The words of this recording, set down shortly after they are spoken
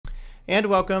And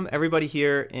welcome everybody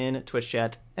here in Twitch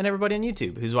chat and everybody on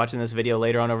YouTube who's watching this video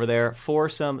later on over there for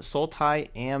some Sultai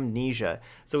Amnesia.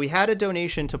 So we had a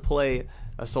donation to play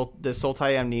this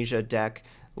Sultai Amnesia deck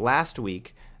last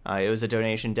week. It was a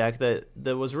donation deck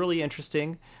that was really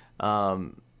interesting.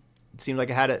 It seemed like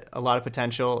it had a lot of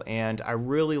potential, and I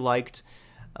really liked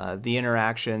the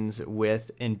interactions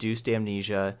with Induced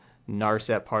Amnesia,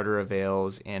 Narset, Parter of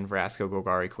Veils, and Vraska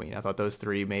Golgari Queen. I thought those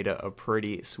three made a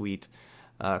pretty sweet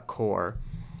core.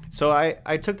 So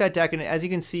I took that deck, and as you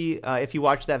can see, if you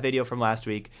watched that video from last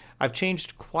week, I've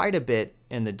changed quite a bit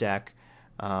in the deck,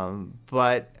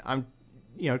 but I'm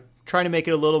trying to make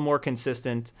it a little more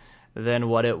consistent than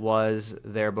what it was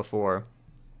there before.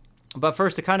 But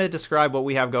first, to kind of describe what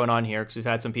we have going on here, because we've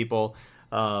had some people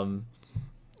ask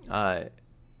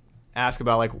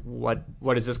about like what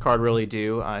does this card really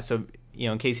do. So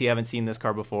in case you haven't seen this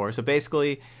card before, so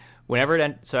basically,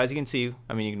 whenever so as you can see,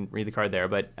 I mean, you can read the card there,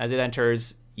 but as it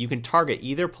enters, you can target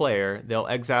either player. They'll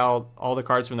exile all the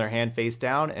cards from their hand face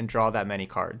down and draw that many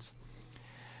cards.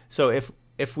 So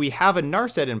if we have a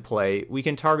Narset in play, we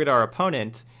can target our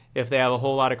opponent if they have a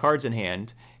whole lot of cards in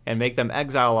hand and make them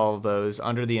exile all of those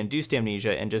under the Induced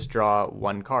Amnesia and just draw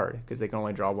one card, because they can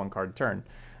only draw one card a turn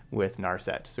with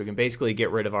Narset. So we can basically get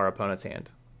rid of our opponent's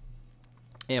hand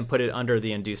and put it under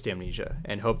the Induced Amnesia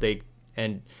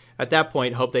and at that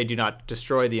point hope they do not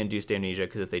destroy the Induced Amnesia,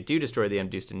 because if they do destroy the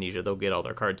Induced Amnesia, they'll get all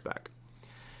their cards back.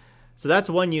 So that's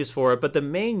one use for it, but the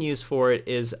main use for it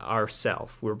is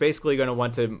ourself. We're basically going to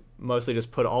want to mostly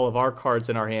just put all of our cards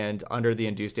in our hand under the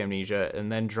Induced Amnesia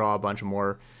and then draw a bunch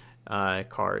more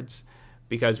cards,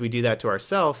 because we do that to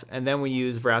ourselves, and then we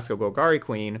use Vraska Golgari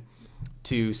Queen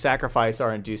to sacrifice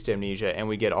our Induced Amnesia, and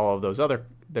we get all of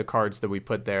the cards that we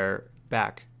put there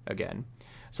back again.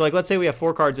 So like, let's say we have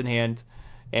 4 cards in hand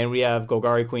and we have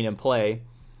Golgari Queen in play.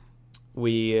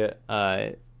 We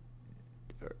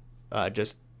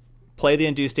just play the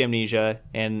Induced Amnesia,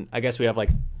 and I guess we have like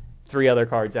 3 other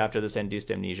cards after this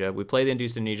Induced Amnesia. We play the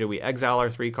Induced Amnesia, we exile our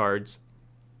 3 cards,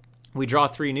 we draw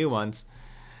 3 new ones,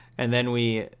 and then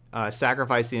we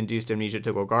sacrifice the Induced Amnesia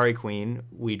to Golgari Queen.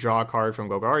 We draw a card from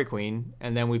Golgari Queen,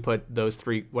 and then we put those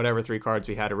whatever 3 cards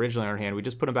we had originally in our hand, we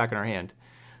just put them back in our hand.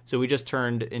 So we just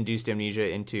turned Induced Amnesia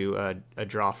into a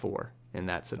draw 4 in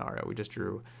that scenario. We just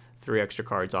drew 3 extra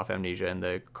cards off Amnesia and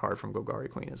the card from Golgari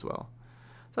Queen as well.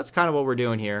 So that's kind of what we're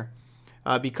doing here.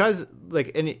 Because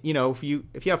like, and if you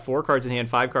have 4 cards in hand,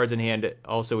 5 cards in hand,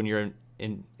 also when you're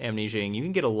in Amnesiaing, you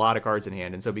can get a lot of cards in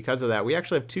hand. And so because of that, we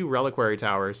actually have 2 Reliquary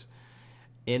Towers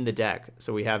in the deck.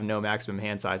 So we have no maximum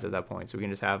hand size at that point. So we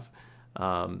can just have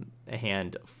a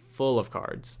hand full of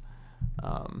cards.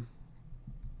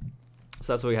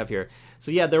 So that's what we have here.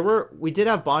 So yeah, we did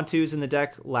have Bantus in the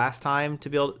deck last time to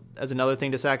build as another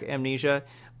thing to sack Amnesia,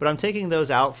 but I'm taking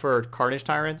those out for Carnage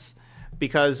Tyrants,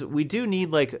 because we do need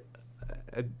like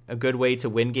a good way to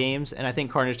win games, and I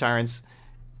think Carnage Tyrants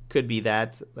could be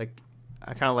that. Like,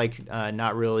 I kind of like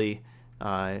not really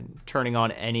turning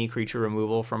on any creature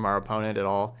removal from our opponent at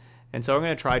all, and so I'm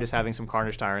going to try just having some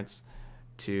Carnage Tyrants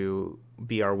to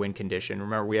be our win condition.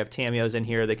 Remember, we have Tamios in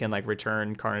here that can like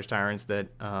return Carnage Tyrants that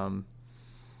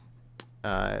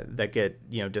that get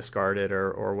discarded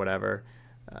or whatever.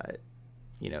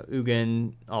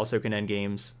 Ugin also can end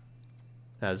games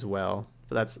as well.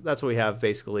 But that's what we have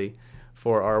basically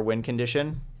for our win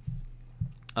condition.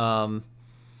 But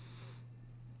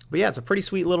yeah, it's a pretty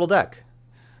sweet little deck.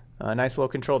 A nice little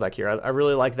control deck here. I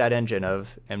really like that engine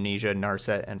of Amnesia,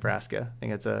 Narset, and Vraska. I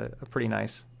think it's a pretty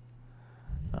nice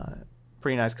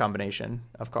combination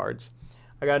of cards.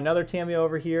 I got another Tamio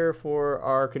over here for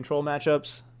our control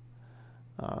matchups,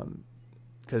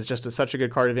 because just such a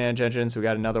good card advantage engine. So we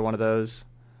got another one of those,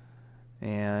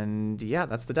 and yeah,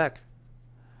 that's the deck.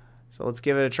 So let's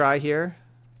give it a try here.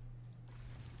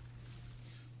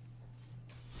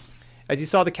 As you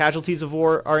saw, the Casualties of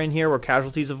War are in here, where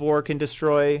Casualties of War can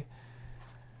destroy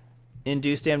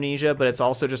Induced Amnesia, but it's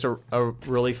also just a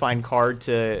really fine card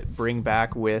to bring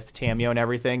back with Tamio and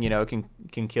everything. It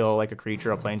can kill like a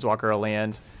creature, a planeswalker, a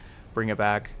land, bring it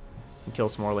back, and kill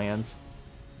some more lands.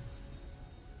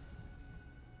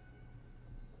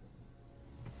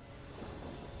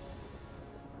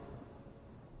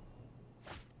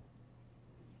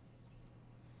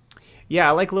 Yeah,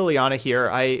 I like Liliana here.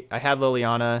 I had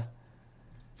Liliana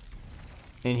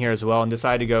in here as well and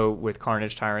decided to go with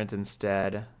Carnage Tyrant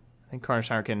instead. I think Carnage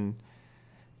Tyrant can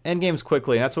end games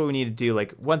quickly, and that's what we need to do.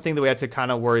 Like, one thing that we have to kind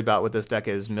of worry about with this deck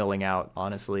is milling out,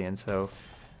 honestly, and so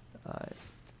I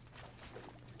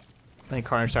think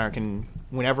Carnage Tyrant can,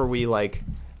 whenever we like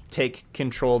take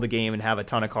control of the game and have a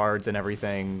ton of cards and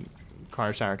everything,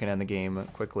 Carnage Tyrant can end the game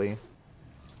quickly.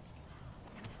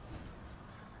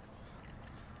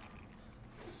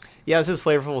 Yeah, this is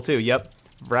flavorful too. Yep.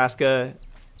 Vraska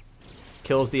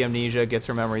kills the amnesia, gets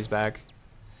her memories back.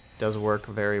 Does work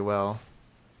very well.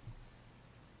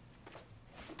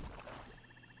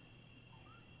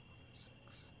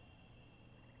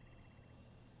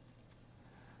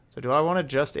 So do I want to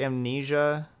just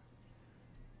amnesia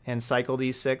and cycle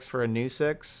these 6 for a new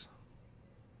 6?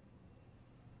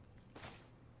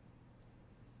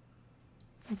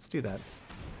 Let's do that.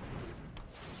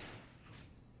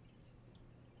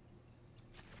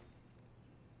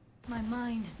 My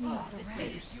mind needs a rest.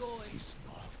 This is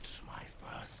not my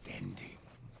first ending.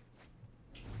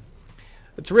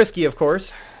 It's risky, of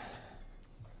course.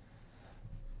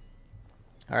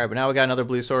 All right, but now we got another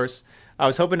blue source. I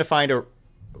was hoping to find a...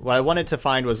 What I wanted to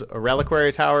find was a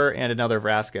reliquary tower and another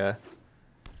Vraska.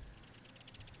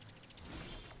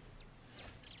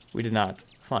 We did not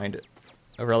find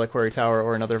a reliquary tower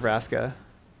or another Vraska.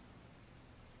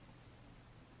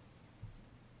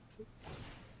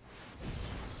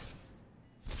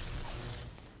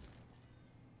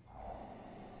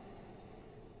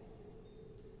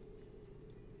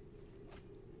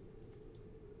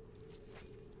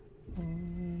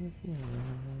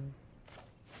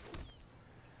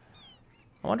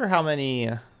 I wonder how many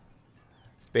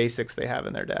basics they have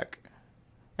in their deck.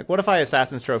 Like, what if I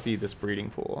Assassin's Trophy this breeding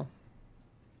pool?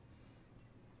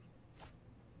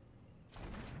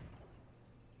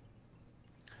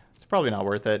 It's probably not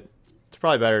worth it. It's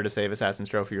probably better to save Assassin's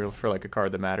Trophy for like a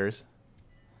card that matters.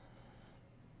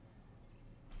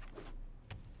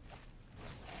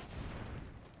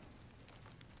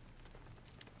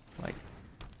 Like,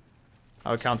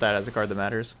 I would count that as a card that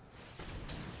matters.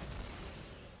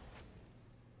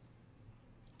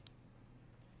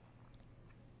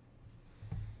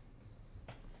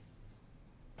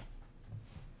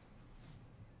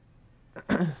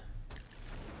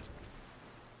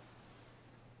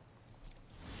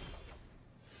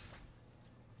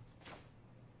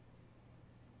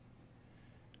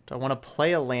 Do I want to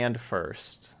play a land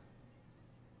first?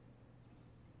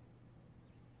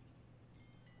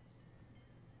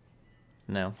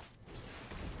 No.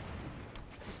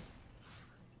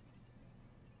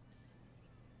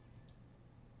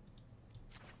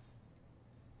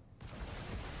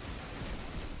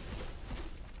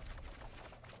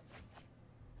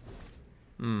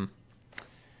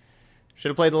 Should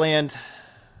have played the land.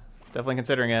 Definitely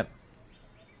considering it.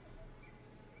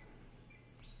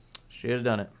 Should have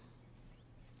done it.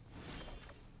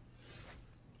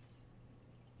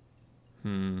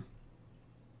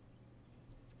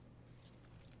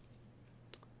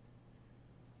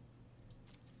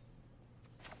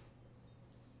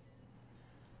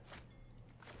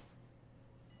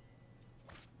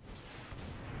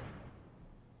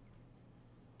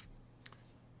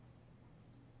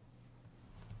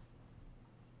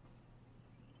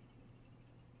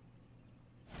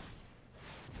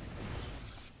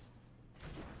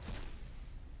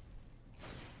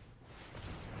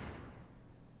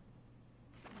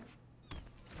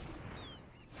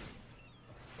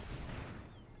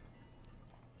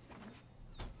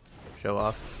 Show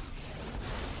off.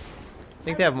 I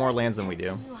think they have more lands than we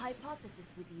do. New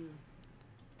hypothesis with you.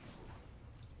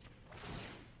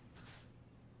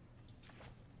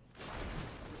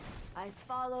 I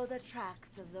follow the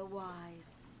tracks of the wise.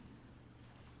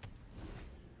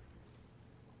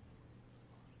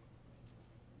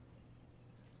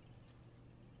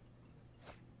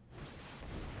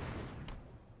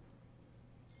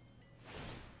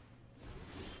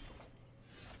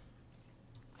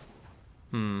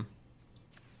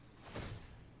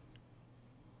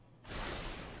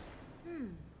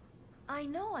 I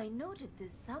know I noted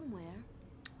this somewhere.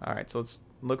 All right, so let's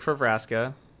look for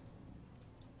Vraska.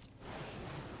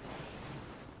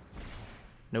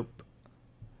 Nope.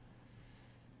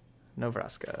 No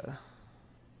Vraska.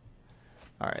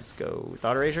 All right, let's go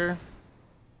Thought Erasure.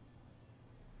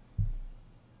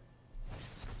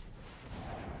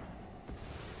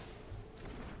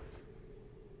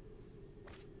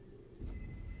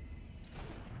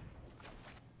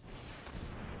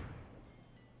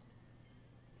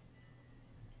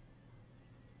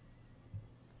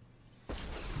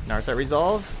 Narset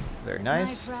Resolve. Very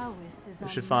nice. We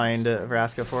should find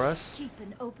Vraska for us. Keep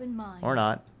an open mind. Or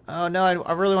not. Oh no,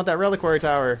 I really want that Reliquary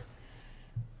Tower.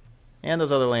 And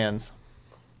those other lands.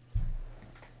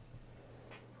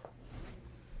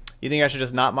 You think I should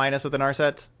just not minus with an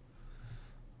Narset?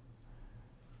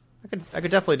 I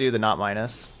could definitely do the not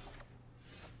minus.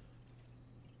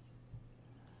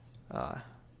 I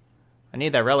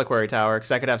need that Reliquary Tower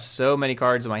because I could have so many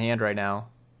cards in my hand right now.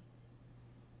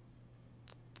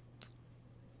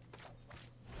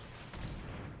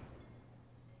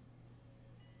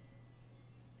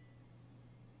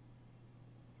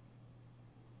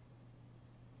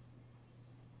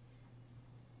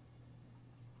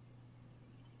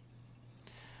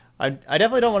 I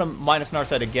definitely don't want to minus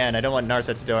Narset again. I don't want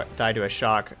Narset to die to a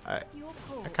shock. I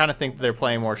kind of think they're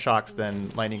playing more shocks than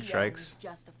lightning strikes.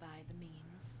 Justify the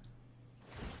means.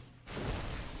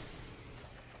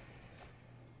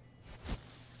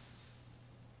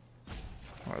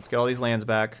 Alright, let's get all these lands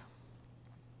back.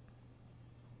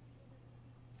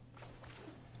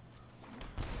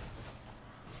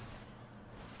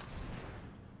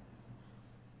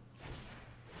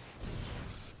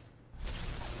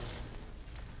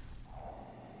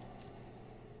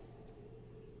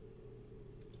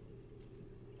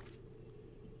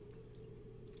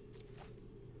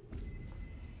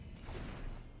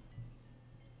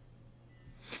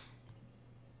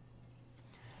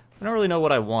 I don't really know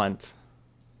what I want.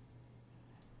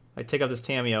 I take out this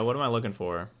Tamiya. What am I looking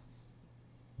for?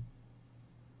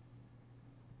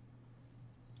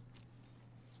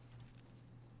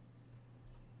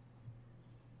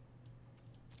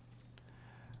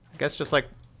 I guess just like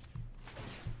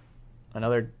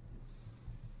another...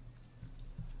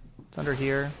 It's under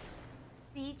here.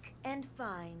 Seek and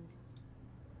find.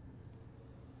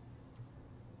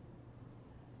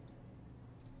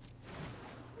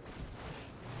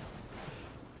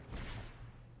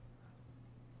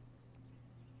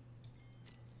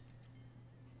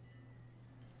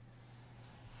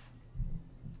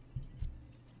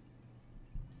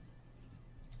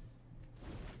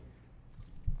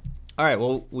 All right,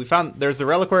 well, we found there's the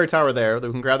reliquary tower there.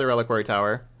 We can grab the reliquary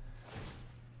tower.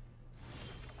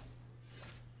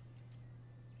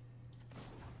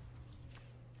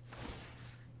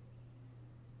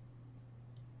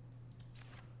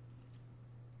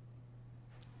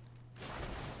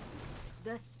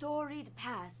 The storied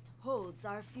past holds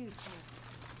our future.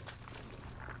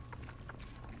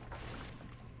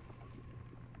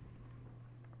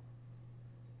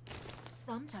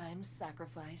 Sometimes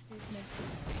sacrifice is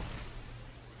necessary.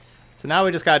 So now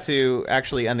we just got to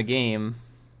actually end the game.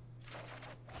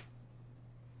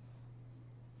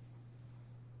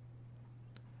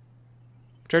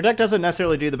 Which our deck doesn't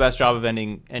necessarily do the best job of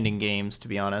ending games, to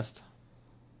be honest.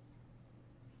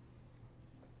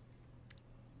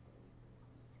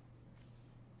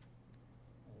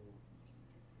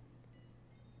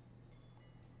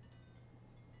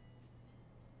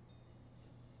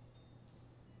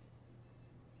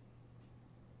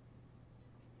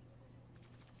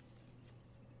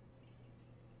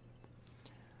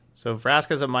 So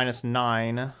Vraska's at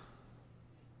 -9.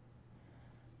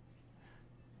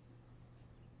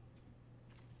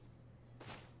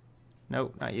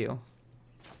 Nope, not you.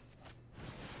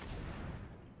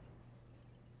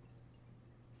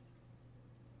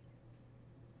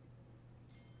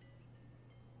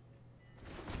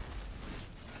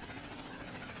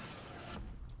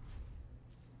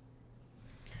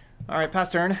 All right, pass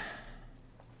turn.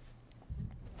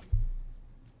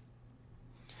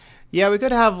 Yeah, we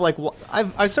could have like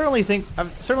I certainly think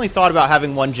I've certainly thought about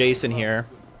having one Jason here.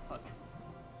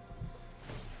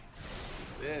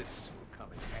 This will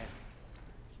come in handy.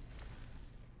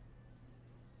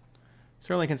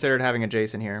 Certainly considered having a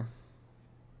Jason here.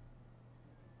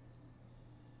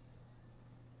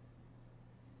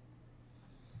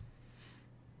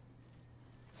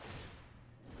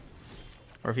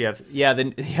 Or if you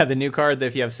have the new card that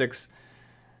if you have 6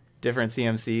 different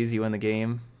CMCs, you win the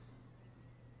game.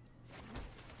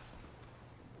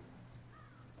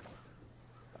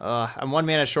 I'm 1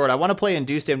 mana short. I want to play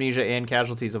Induced Amnesia and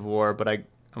Casualties of War, but I'm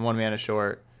 1 mana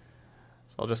short.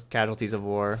 So I'll just Casualties of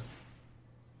War.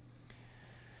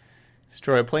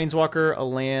 Destroy a Planeswalker, a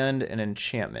land, and an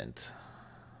enchantment.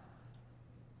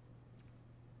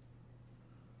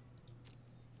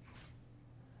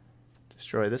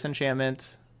 Destroy this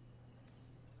enchantment,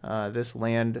 this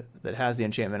land that has the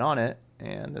enchantment on it,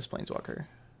 and this Planeswalker.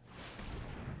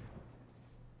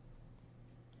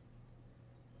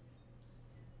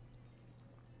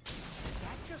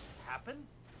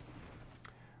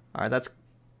 All right,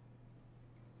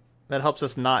 that helps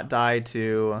us not die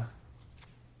to.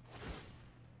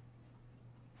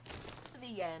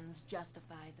 The ends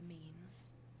justify the means.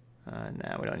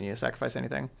 No, we don't need to sacrifice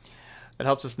anything. That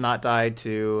helps us not die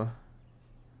to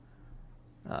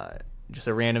just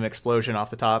a random explosion off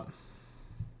the top.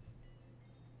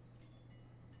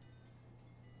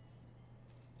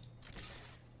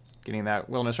 Getting that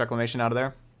Wilderness Reclamation out of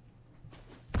there.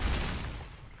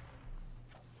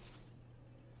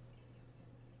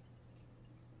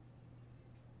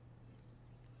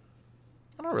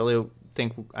 I don't really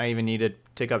think I even need to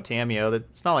take up Tamiyo.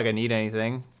 It's not like I need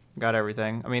anything. Got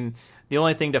everything. I mean, the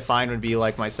only thing to find would be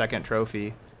like my second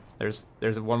trophy. There's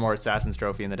one more Assassin's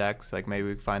Trophy in the deck, so like maybe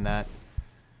we can find that.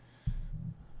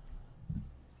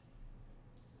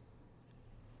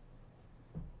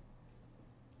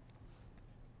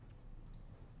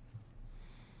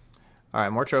 All right,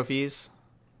 more trophies.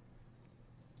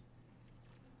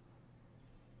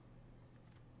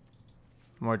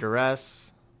 More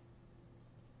duress.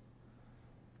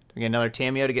 We get another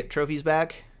Tamio to get trophies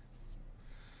back.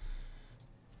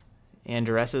 And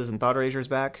duresses and thought erasers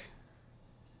back.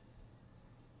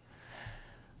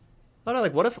 I don't know,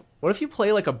 like what if you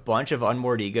play like a bunch of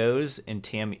unmoored egos and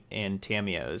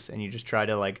Tamios and you just try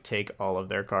to like take all of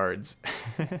their cards.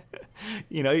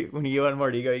 You know, when you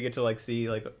unmoored ego, you get to like see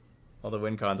like all the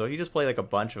win cons. What if you just play like a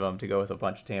bunch of them to go with a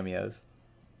bunch of Tamios?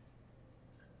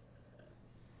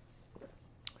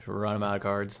 Run them out of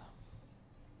cards.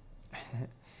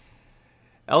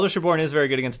 Eldritch Reborn is very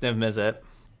good against Niv Mizzet,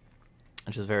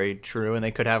 which is very true, and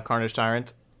they could have Carnage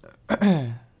Tyrant.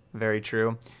 Very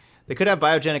true. They could have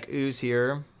Biogenic Ooze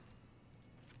here.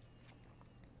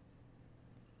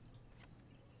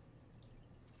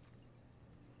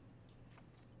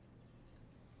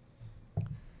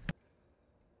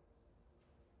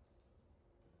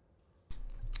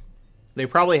 They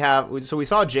probably have... So we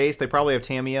saw Jace. They probably have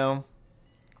Tamio.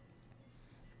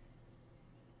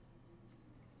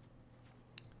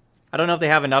 I don't know if they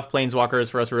have enough Planeswalkers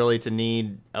for us really to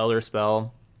need Elder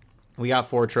Spell. We got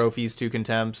 4 trophies, 2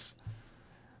 contempts.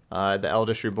 The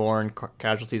Eldritch Reborn,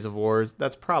 Casualties of Wars.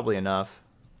 That's probably enough.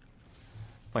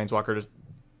 Planeswalker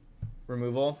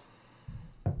removal.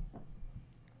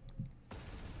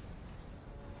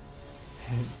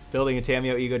 Building a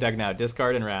Tamio Ego deck now.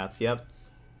 Discard and Wraths. Yep.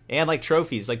 And like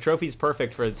trophies. Like trophies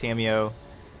perfect for the Tamio.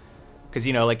 Because,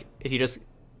 you know, like if you just...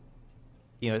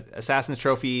 You know, Assassin's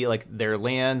Trophy, like their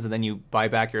lands, and then you buy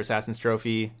back your Assassin's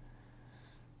Trophy.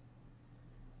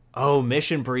 Oh,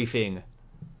 Mission Briefing.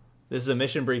 This is a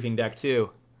Mission Briefing deck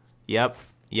too. Yep.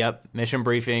 Mission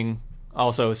Briefing.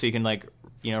 Also, so you can like,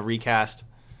 you know, recast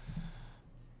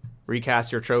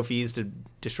your trophies to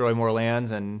destroy more lands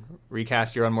and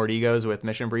recast your unmoored egos with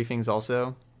Mission Briefings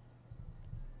also.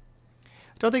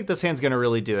 I don't think this hand's going to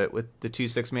really do it with the 2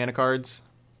 6-mana cards.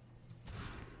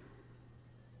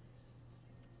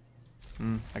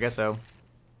 I guess so.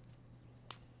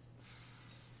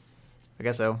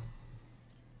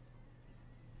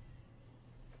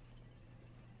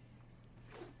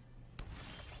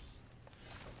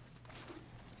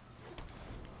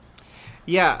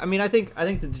 Yeah, I mean, I think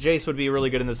the Jace would be really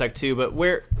good in this deck too. But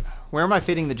where am I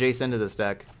fitting the Jace into this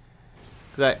deck?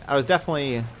 Because I was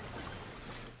definitely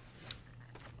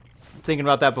thinking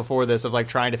about that before this, of like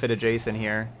trying to fit a Jace in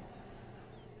here.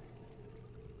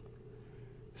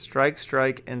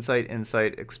 Strike,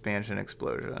 Insight, Expansion,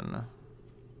 Explosion.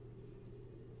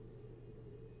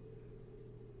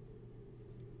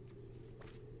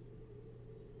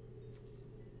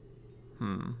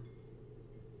 Kind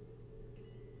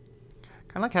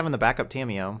of like having the backup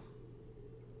Tamio.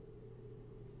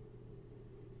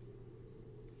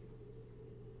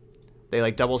 They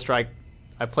like double strike.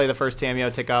 I play the first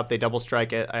Tamio, tick up, they double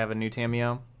strike it. I have a new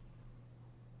Tamio.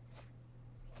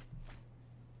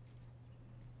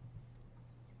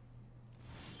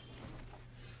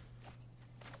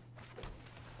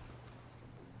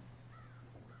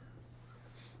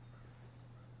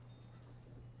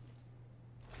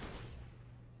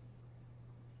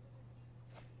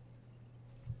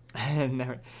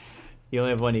 Never. You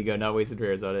only have 1 ego, not wasted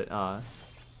rares on it.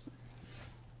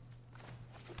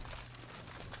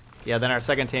 Yeah, then our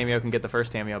second Tamio can get the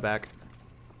first Tamio back.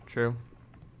 True.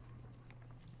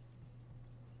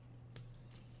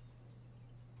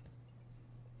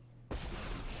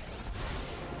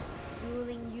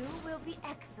 Dueling you will be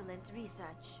excellent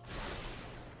research.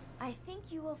 I think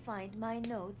you will find my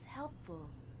notes helpful.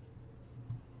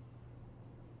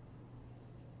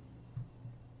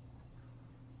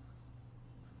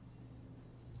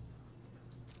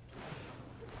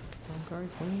 Golgari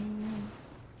Queen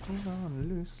is on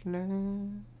loose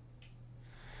land.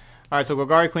 Alright, so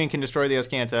Golgari Queen can destroy the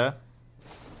Azcanta.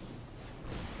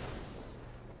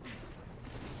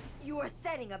 You are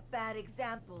setting a bad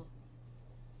example.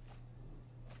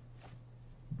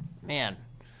 Man,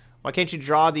 why can't you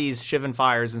draw these Shivan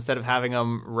Fires instead of having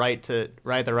them right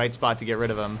at the right spot to get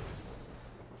rid of them?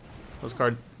 Those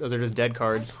are just dead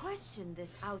cards. I question this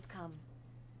outcome.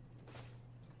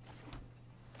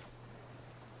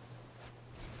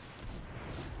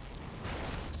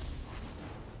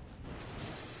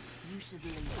 You should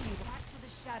leave me back to the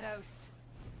shadows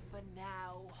for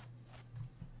now.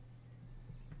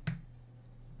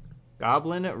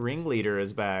 Goblin Ringleader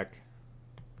is back.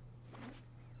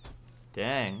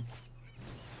 Dang.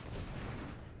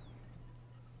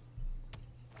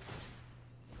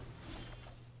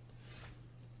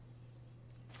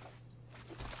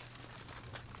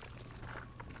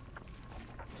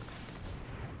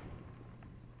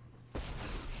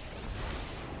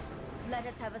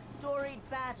 Let us have a storied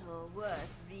battle worth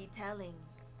retelling.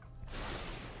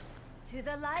 To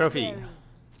the library. Trophy.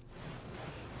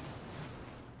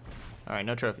 Alright,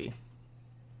 no trophy.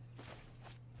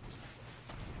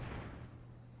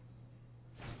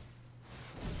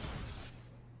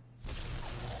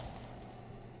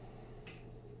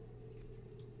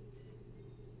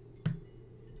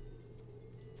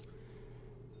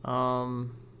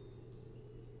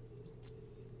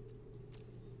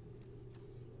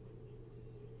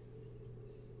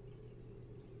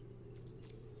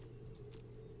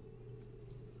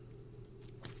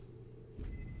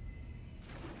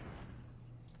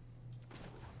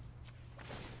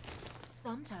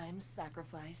 Sometimes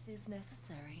sacrifice is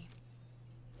necessary.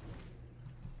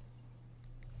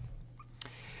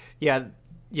 Yeah,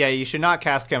 you should not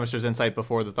cast Chemist's Insight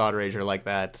before the Thought Erasure like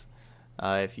that.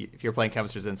 If you're playing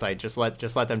Chemist's Insight, just let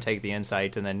them take the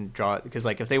Insight and then draw, because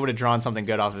like if they would have drawn something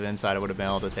good off of Insight, I would have been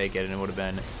able to take it, and it would have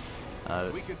been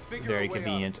very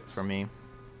convenient for me.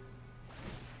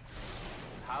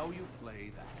 It's how you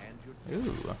play the hand you're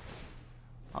Ooh,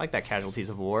 I like that Casualties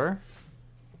of War.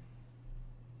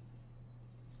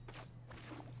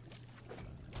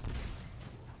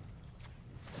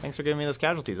 Thanks for giving me those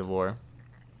Casualties of War.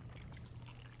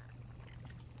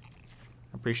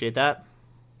 Appreciate that.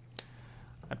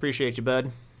 I appreciate you,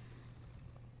 bud.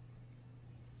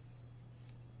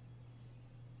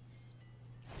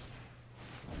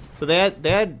 So they had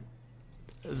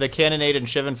the Cannonade and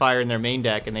Shivan Fire in their main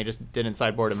deck, and they just didn't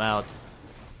sideboard them out.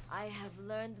 I have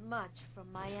learned much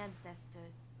from my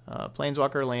ancestors.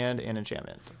 Planeswalker, land, and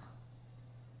enchantment.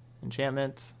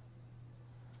 Enchantment.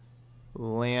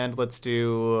 Land, let's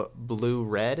do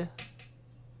blue-red.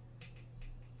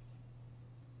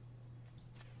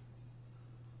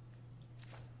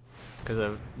 Because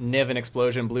of Niv and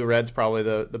Explosion, blue-red's probably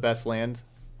the best land,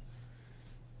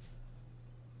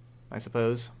 I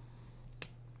suppose.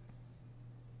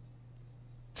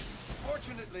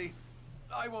 Fortunately,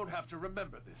 I won't have to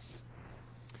remember this.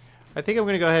 I think I'm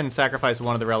going to go ahead and sacrifice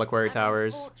one of the Reliquary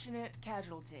Towers. Unfortunate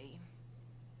casualty.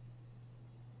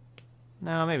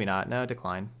 No, maybe not. No,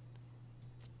 decline.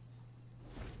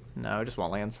 No, I just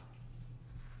want lands.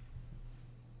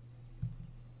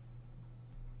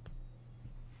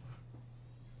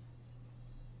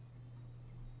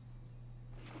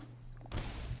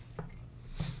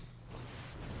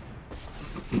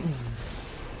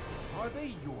 Are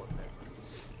they your memories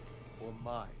or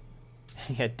mine?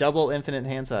 Yeah, double infinite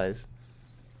hand size.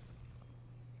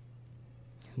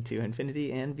 To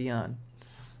infinity and beyond.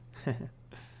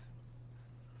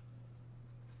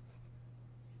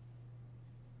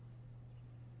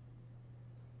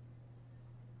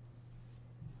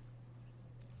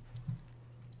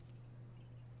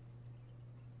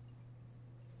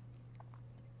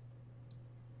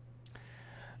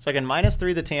 So I can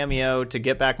 -3 the Tamiyo to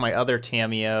get back my other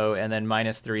Tamiyo, and then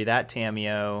 -3 that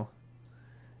Tamiyo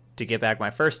to get back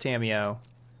my first Tamiyo.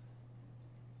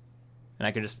 And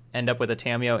I can just end up with a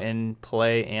Tamiyo in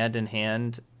play and in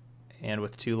hand, and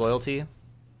with 2 loyalty.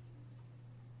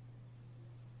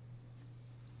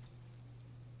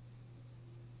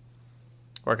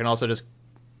 Or I can also just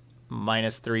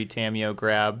 -3 Tamiyo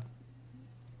grab.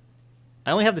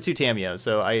 I only have the 2 Tamiyos,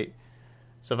 so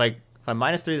if I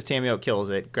 -3 this Tamiyo, it kills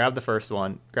it. Grab the first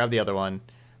one, grab the other one,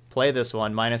 play this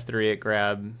one, -3 it,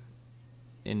 grab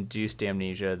Induced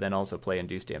Amnesia, then also play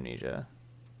Induced Amnesia.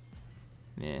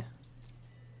 Yeah.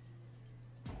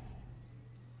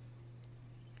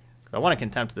 I want to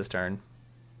Contempt this turn.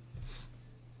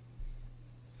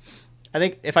 I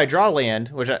think if I draw land,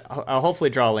 which I'll hopefully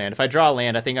draw land. If I draw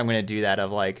land, I think I'm going to do that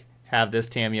of like have this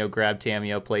Tamiyo, grab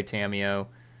Tamiyo, play Tamiyo,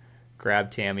 grab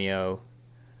Tamiyo.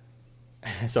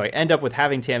 So I end up with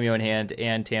having Tamiyo in hand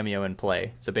and Tamiyo in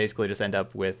play. So basically just end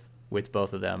up with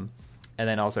both of them. And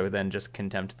then also then just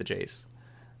Contempt the Jace.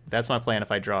 That's my plan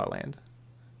if I draw a land.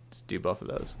 Just do both of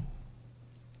those.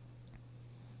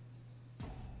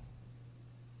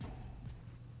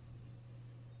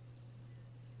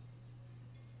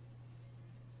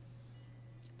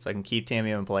 So I can keep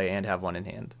Tamiyo in play and have one in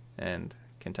hand. And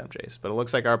Contempt Jace. But it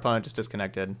looks like our opponent just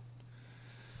disconnected.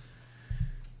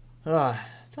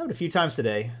 It's happened a few times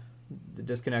today, the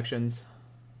disconnections.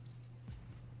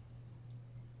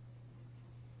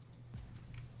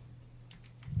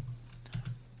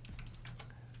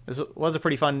 This was a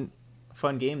pretty fun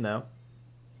game, though.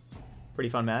 Pretty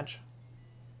fun match.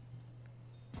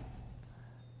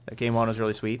 That game 1 was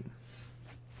really sweet.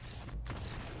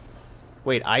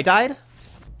 Wait, I died?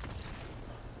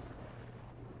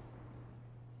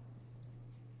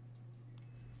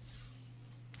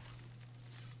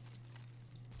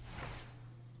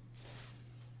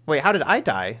 Wait, how did I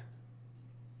die?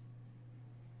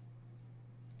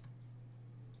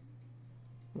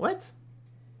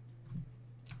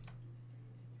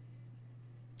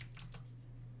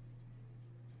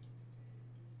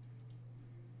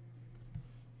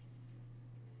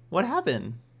 What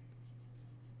happened?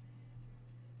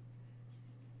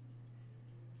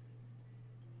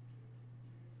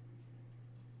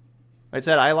 It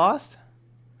said I lost?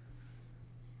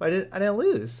 But I didn't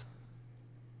lose.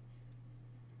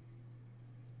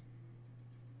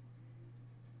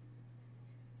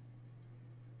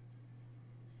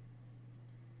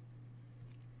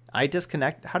 I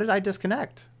disconnect. How did I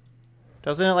disconnect?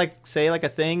 Doesn't it like say like a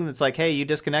thing that's like, hey, you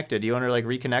disconnected. You want to like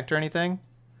reconnect or anything?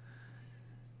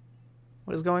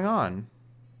 What is going on?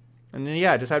 And then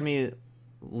yeah, it just had me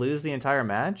lose the entire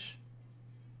match.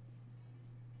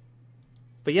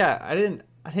 But yeah, I didn't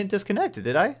disconnect it,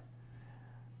 did I?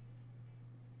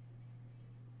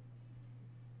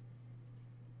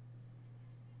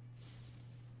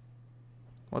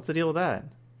 What's the deal with that?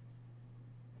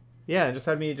 Yeah, it just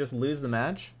had me just lose the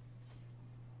match.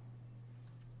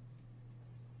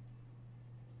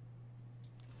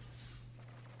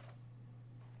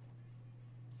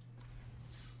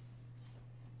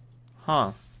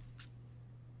 Huh.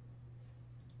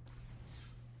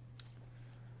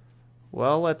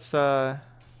 Well, let's just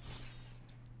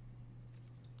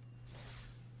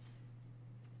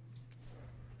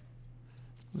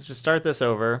start this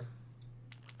over.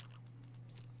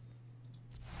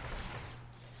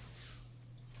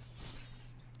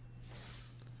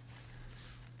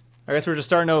 I guess we're just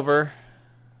starting over.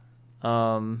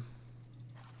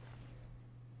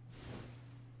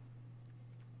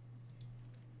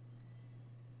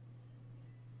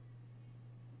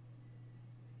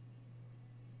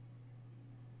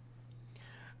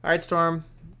 All right, Storm.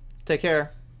 Take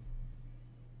care.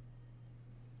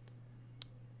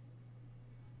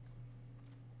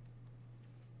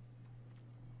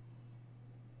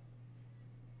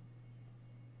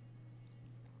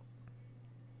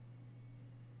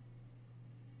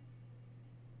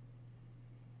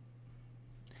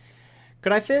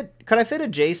 Could I fit a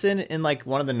Jason in like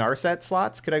one of the Narset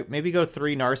slots? Could I maybe go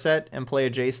 3 Narset and play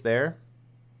a Jace there?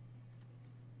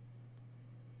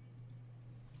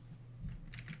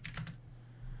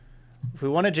 If we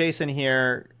want a Jason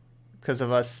here because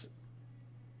of us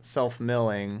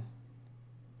self-milling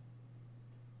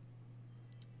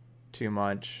too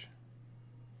much.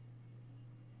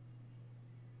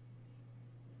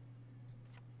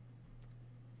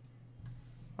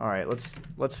 All right, let's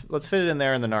fit it in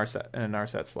there in the Narset in a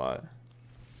Narset slot.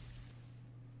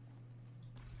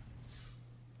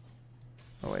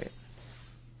 Oh wait.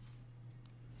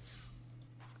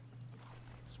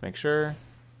 Just make sure.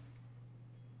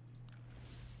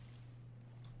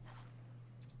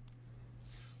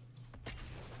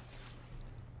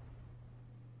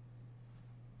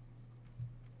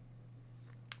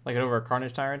 Like it over a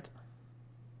Carnage Tyrant.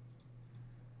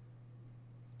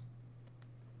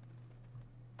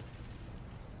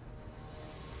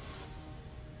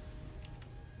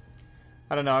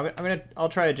 I don't know. I'll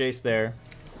try a Jace there.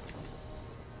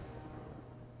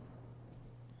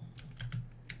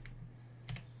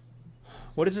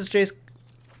 What is this Jace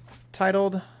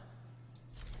titled?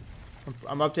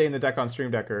 I'm updating the deck on Stream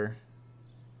Decker.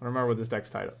 I don't remember what this deck's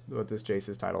title, what this Jace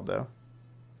is titled though.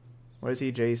 What is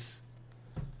he, Jace?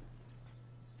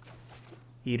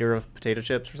 Eater of potato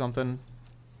chips or something?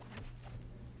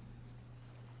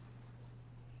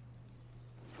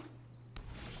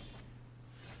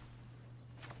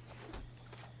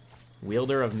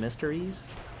 Wielder of mysteries?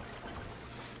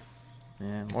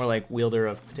 Yeah, more like wielder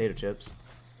of potato chips.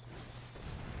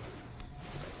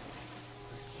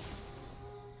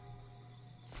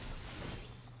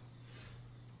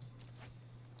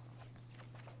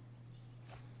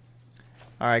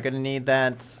 Alright, gonna need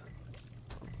that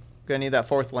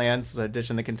 4th land, so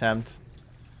ditching the contempt.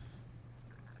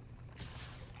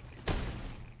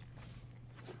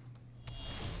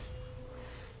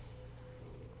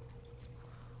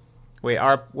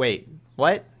 Wait,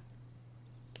 what?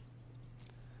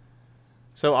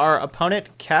 So our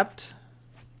opponent kept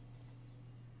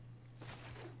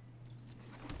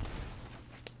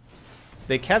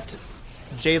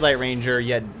Jadelight Ranger,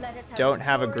 yet don't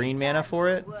have a green mana for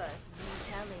it?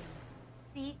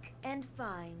 Seek and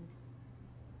find.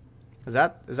 Is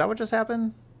that what just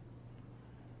happened?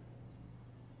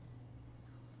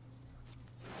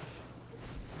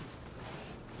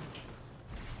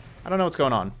 I don't know what's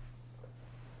going on.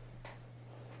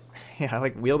 Yeah,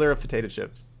 like wielder of potato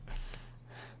chips.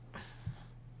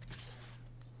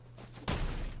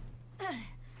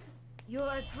 Your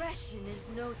aggression is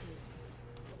noted.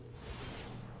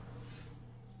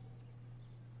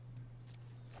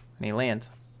 Any land?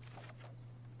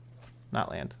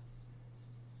 Not land.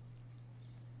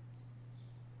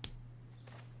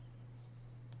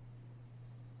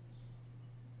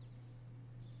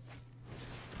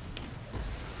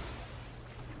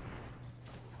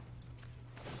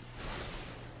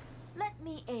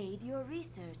 your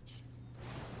research.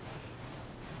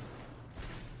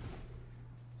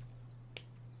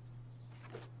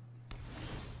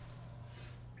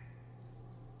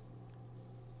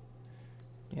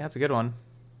 Yeah, that's a good one.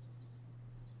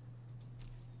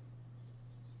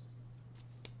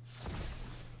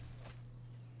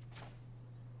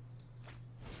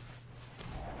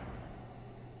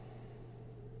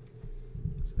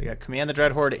 So they got Command the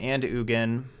Dreadhorde and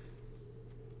Ugin.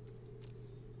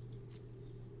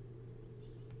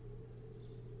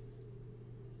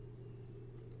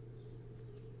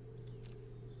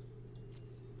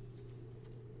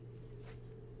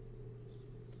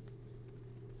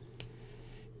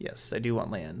 Yes, I do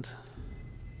want land.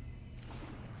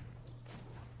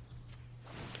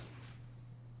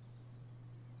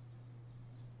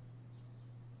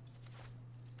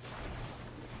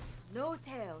 No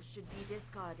tail should be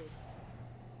discarded.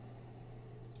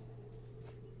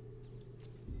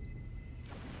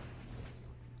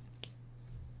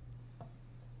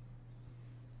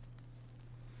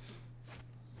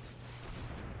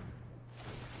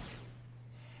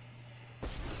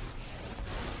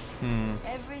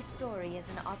 Every story is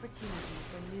an opportunity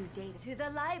for new data. To the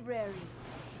library.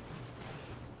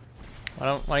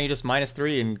 Why don't you just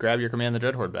 -3 and grab your Command the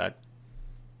Dreadhorde back?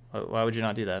 Why would you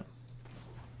not do that?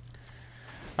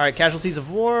 All right, Casualties of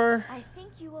War. I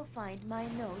think you will find my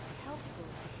notes helpful.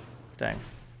 Dang.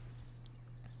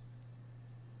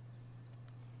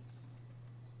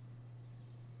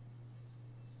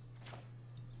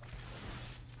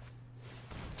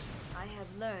 I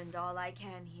have learned all I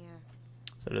can here.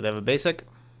 So do they have a basic?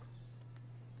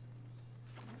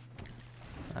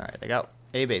 All right, they got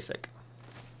a basic.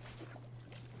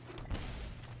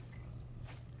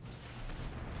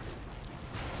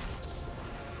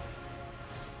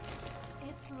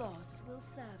 Its loss will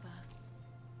serve us.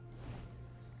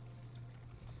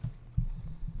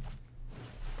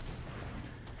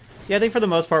 Yeah, I think for the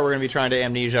most part we're going to be trying to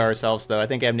amnesia ourselves, though. I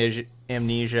think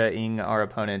amnesia-ing our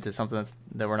opponent is something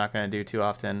that we're not going to do too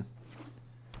often.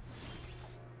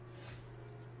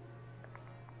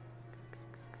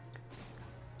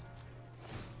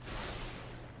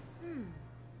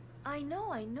 I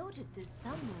know I noted this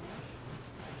somewhere.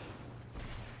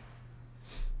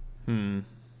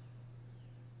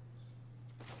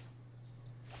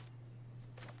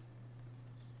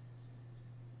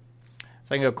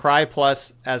 So I can go Cry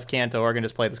plus as Kanto, or I can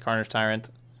just play this Carnage Tyrant.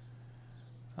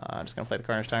 I'm just going to play the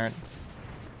Carnage Tyrant.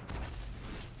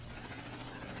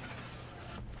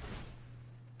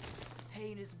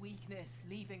 Pain is weakness,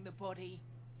 leaving the body.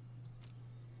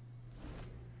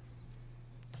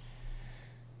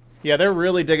 Yeah, they're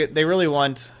really they really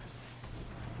want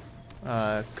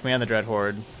Command the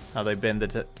Dreadhorde, how they bend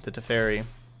the Teferi.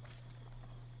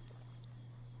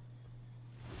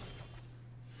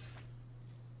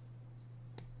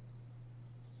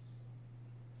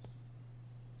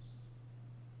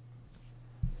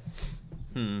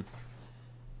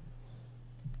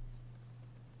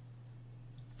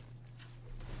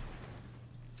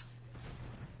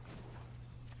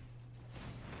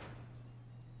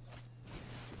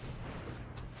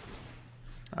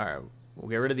 Alright, we'll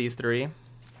get rid of these 3.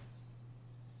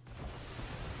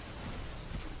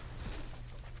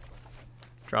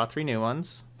 Draw 3 new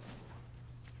ones.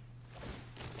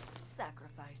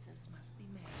 Sacrifices must be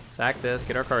made. Sack this,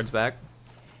 get our cards back,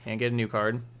 and get a new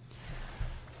card.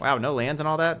 Wow, no lands and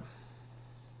all that?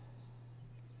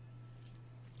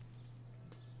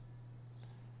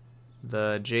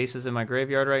 The Jace is in my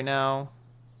graveyard right now.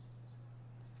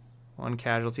 1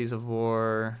 Casualties of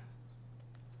War.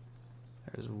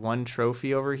 There's 1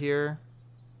 trophy over here.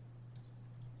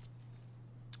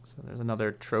 So there's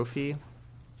another trophy.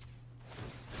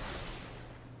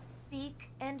 Seek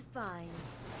and find.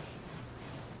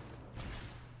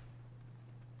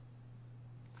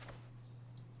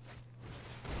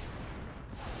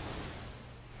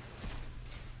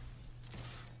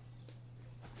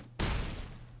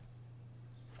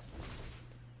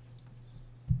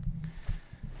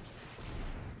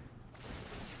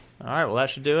 Alright, well that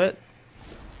should do it.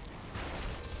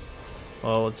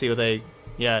 Well, let's see what they...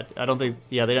 Yeah, I don't think...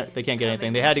 Yeah, they can't get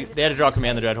anything. They had to draw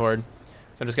Command the Dreadhorde.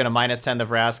 So I'm just going to -10 the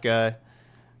Vraska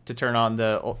to turn on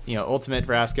the, ultimate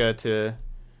Vraska to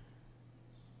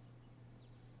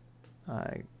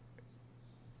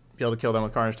be able to kill them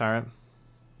with Carnage Tyrant.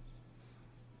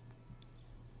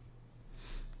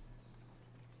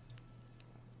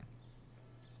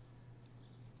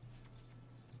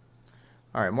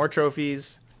 Alright, more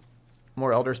trophies,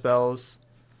 more Elder Spells,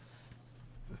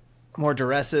 more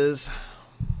Duresses,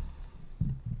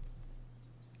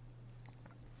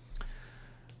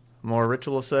 more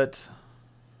Ritual of Soot.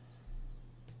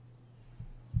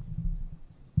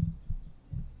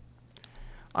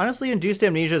 Honestly, Induced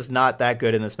Amnesia is not that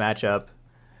good in this matchup.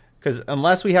 Because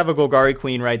unless we have a Golgari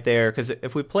Queen right there, because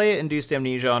if we play Induced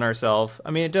Amnesia on ourselves, I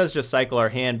mean, it does just cycle our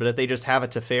hand, but if they just have a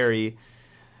Teferi,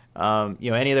 you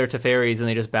know, any of their Teferis, and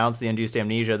they just bounce the Induced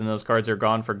Amnesia, then those cards are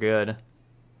gone for good.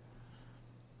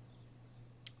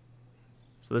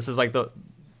 So this is like the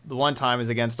one time is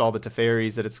against all the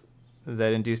Teferis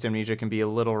that Induced Amnesia can be a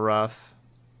little rough.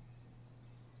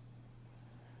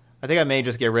 I think I may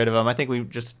just get rid of him. I think we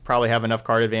just probably have enough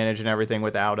card advantage and everything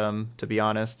without him, to be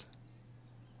honest.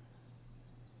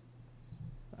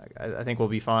 I think we'll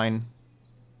be fine.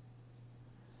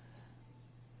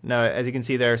 No, as you can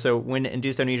see there, so when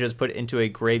Induced Amnesia is put into a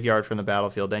graveyard from the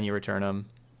battlefield, then you return them.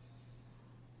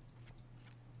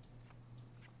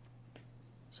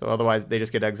 So otherwise, they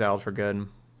just get exiled for good.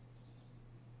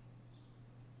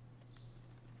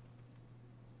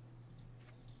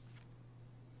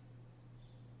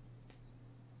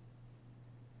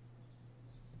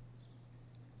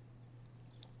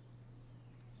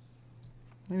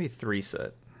 Maybe 3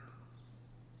 set.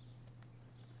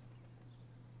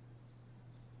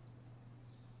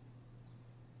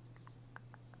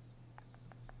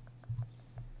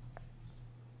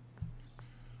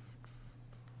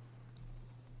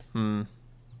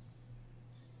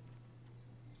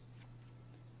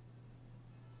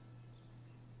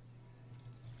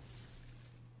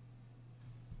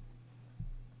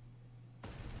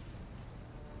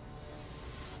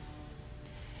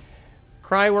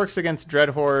 Cry works against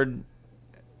Dreadhorde,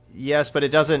 yes, but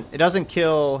it doesn't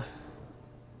kill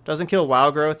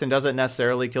Wild Growth and doesn't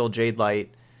necessarily kill Jade Light.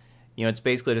 You know, it's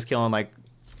basically just killing like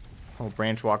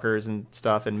Branch Walkers and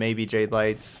stuff, and maybe Jade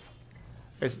Lights.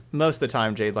 It's most of the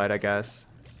time Jade Light, I guess,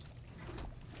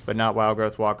 but not Wild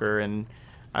Growth Walker. And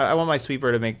I want my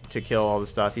sweeper to kill all the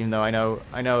stuff, even though I know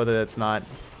that it's not.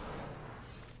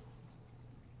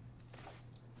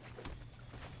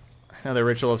 I know the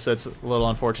Ritual of Soot's a little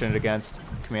unfortunate against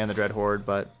Command the Dreadhorde,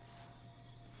 but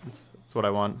that's what I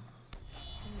want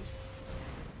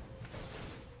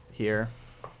here.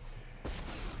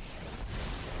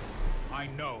 I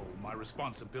know my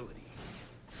responsibility.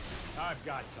 I've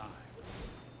got time.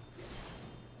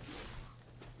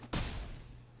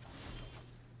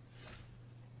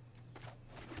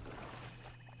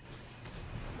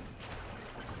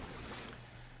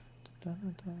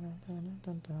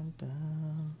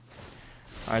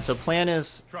 All right, so plan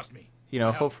is, Trust me. you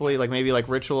know, hopefully like maybe like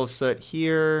Ritual of Soot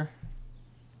here.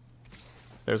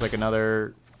 There's like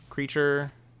another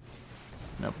creature.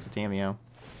 Nope, it's a Tameo.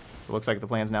 So it looks like the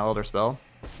plan's now Elder Spell.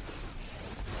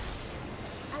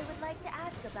 I would like to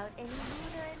ask about any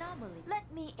lunar anomaly.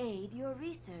 Let me aid your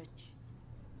research.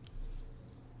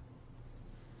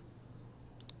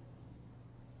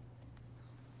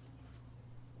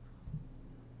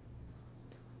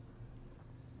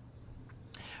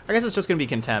 I guess it's just going to be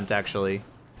Contempt, actually.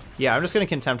 Yeah, I'm just going to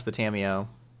Contempt the Tameo.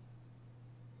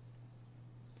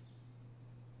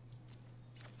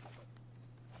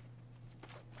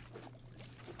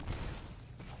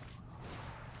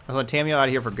 I want Tameo out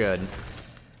of here for good.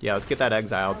 Yeah, let's get that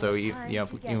exiled so you know,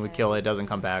 if we kill it, it doesn't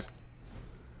come back.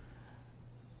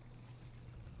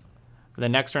 The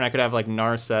next turn I could have like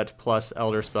Narset plus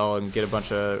Elder Spell and get a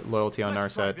bunch of loyalty on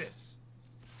Narset.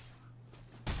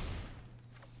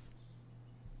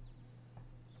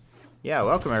 Yeah,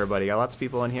 welcome everybody. Got lots of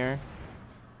people in here.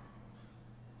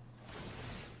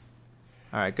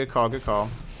 Alright, good call, good call.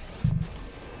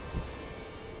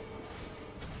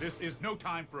 This is no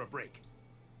time for a break.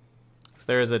 So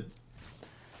there is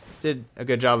did a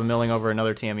good job of milling over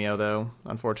another Tameo though,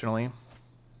 unfortunately.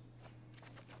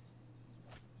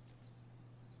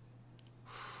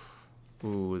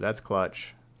 Ooh, that's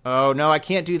clutch. Oh no, I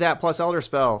can't do that plus Elder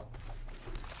Spell.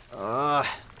 Ugh.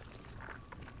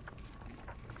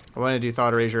 I want to do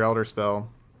Thought Erasure Elder Spell.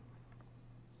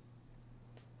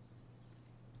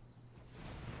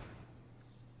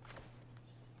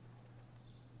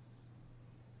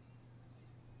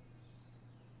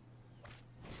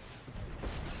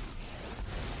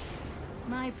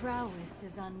 My prowess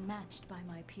is unmatched by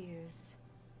my peers.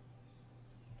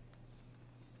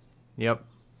 Yep.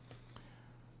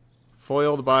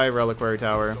 Foiled by Reliquary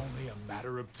Tower. It's only a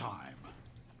matter of time.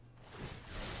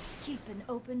 Keep an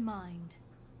open mind.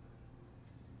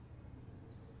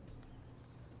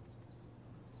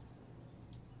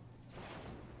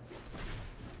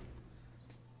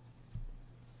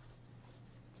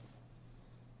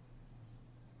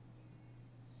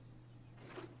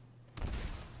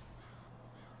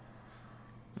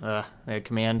 I had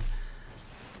command.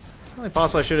 It's only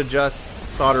possible I should have just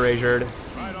Thought Erasured.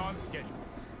 Right on schedule.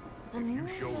 The If you moon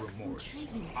show looks remorse,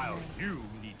 intriguing I'll tonight. you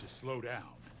need to slow down.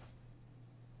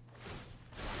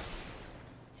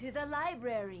 To the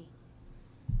library.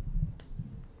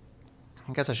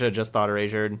 I guess I should have just thought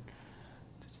erasured.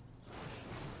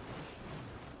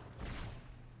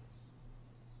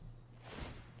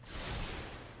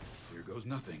 Here goes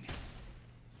nothing.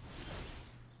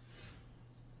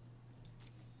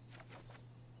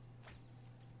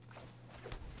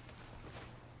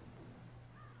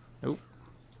 Nope.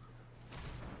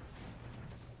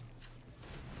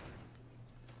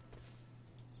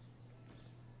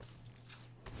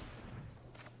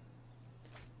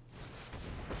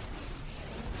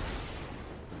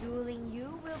 Dueling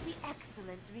you will be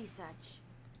excellent research.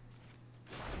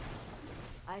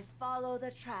 I follow the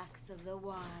tracks of the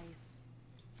wise.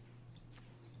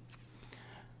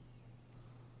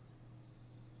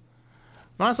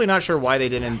 I'm honestly not sure why they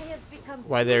didn't. I have become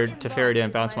Why too their involved Teferi didn't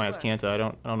with bounce my my work. Azcanta. I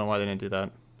don't know why they didn't do that.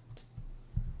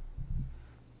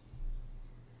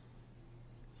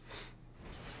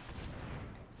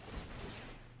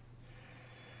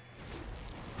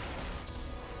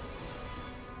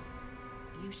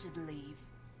 You should leave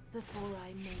before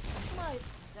I make my...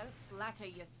 Don't flatter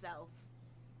yourself.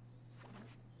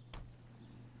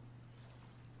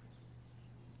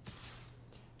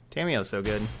 Tamiyo's so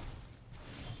good.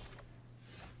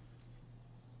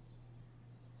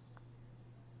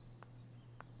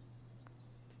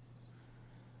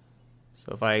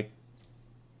 So if I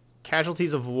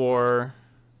casualties of war,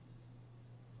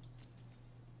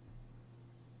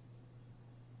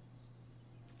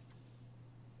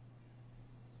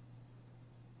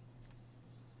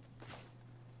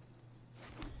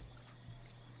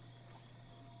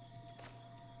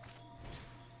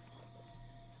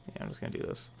 yeah, I'm just gonna do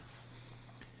this.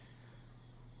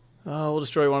 We'll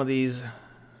destroy one of these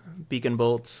beacon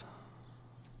bolts.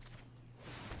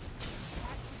 Back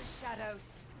to the shadows.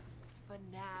 For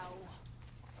now.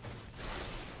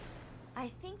 I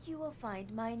think you will find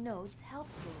my notes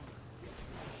helpful.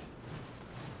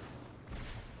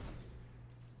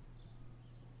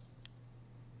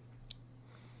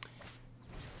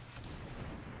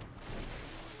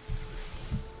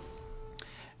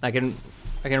 I can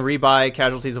rebuy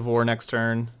casualties of war next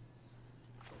turn.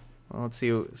 Well, let's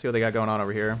see what they got going on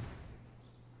over here.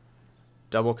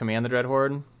 Double command the Dread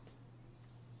Horde.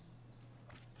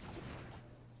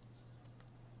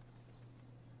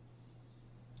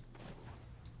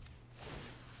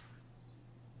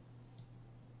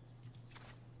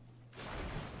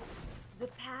 The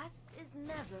past is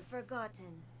never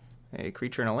forgotten. A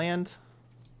creature and a land.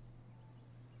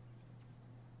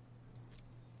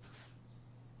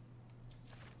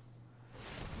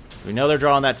 We know they're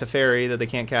drawing that Teferi that they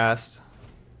can't cast.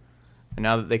 And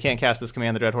now that they can't cast this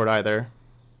command the Dread Horde either.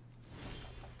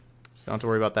 So don't have to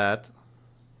worry about that.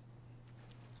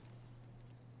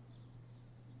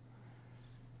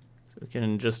 So we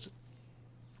can just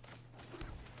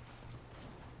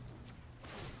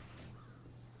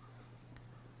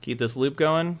keep this loop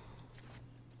going.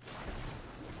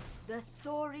 The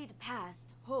storied past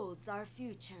holds our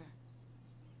future.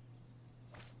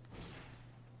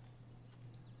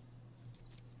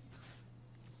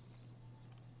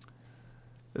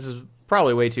 This is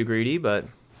probably way too greedy, but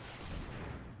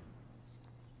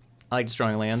I like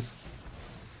destroying lands.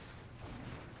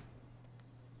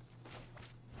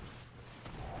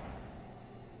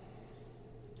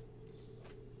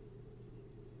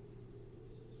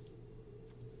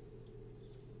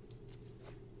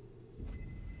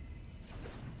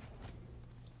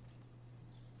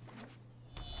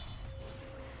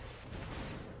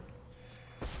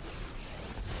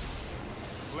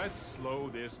 Let's slow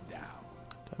this down.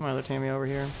 Have my other Tammy over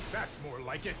here. That's more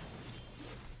like it.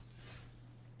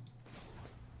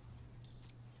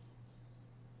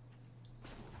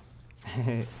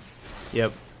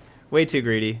 Yep. Way too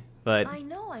greedy, but I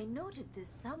know I noted this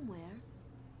somewhere.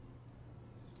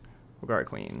 we'll guard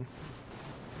Queen.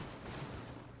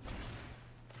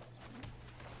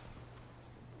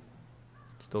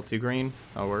 Still too green.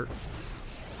 That'll work.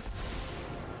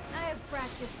 I have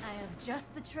practiced. I have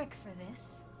just the trick for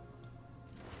this.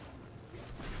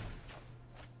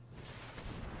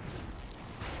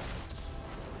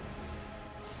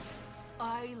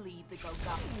 I lead the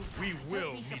go-go. We will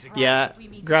Don't be meet surprised again. Yeah, if we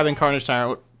meet grabbing again. Carnage Tyrant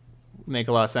would make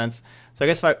a lot of sense. So I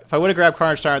guess if I would have grabbed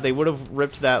Carnage Tyrant, they would have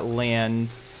ripped that land,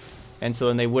 and so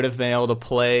then they would have been able to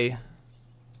play.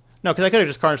 No, because I could have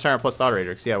just Carnage Tyrant plus Thought Erasure.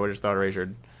 Because yeah, I would have just Thought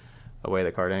Erasered away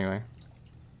the card anyway.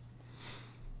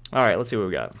 All right, let's see what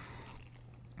we got.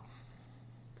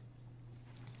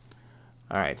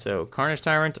 All right, so Carnage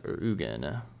Tyrant or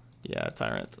Ugin? Yeah,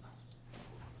 Tyrant.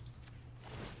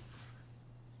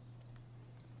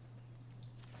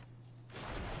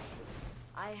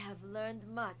 I have learned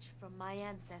much from my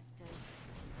ancestors.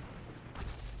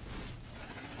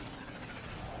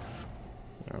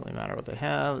 Doesn't really matter what they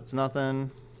have. It's nothing.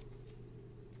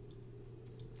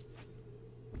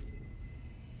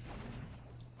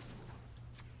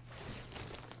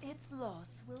 Its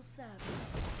loss will serve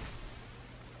us.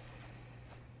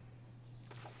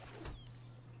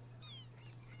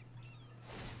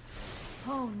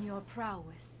 Hone your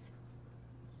prowess.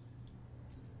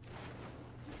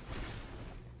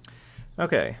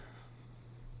 Okay.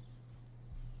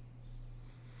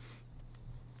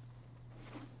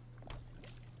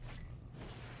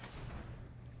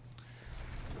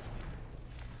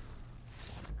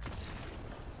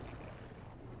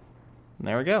 And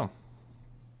there we go.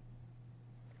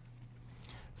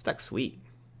 This deck's sweet.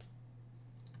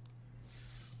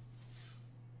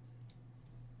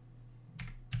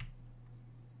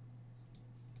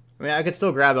 I mean, I could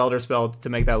still grab Elder Spell to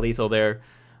make that lethal there.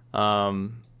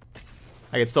 I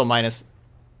could still minus...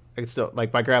 I could still...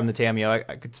 Like, by grabbing the Tamiyo,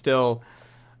 I could still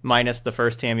minus the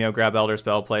first Tamiyo, grab Elder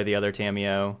Spell, play the other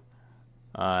Tamiyo.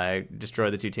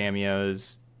 Destroy the two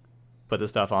Tamiyos. Put the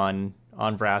stuff on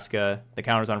Vraska. The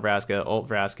counters on Vraska. Ult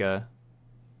Vraska.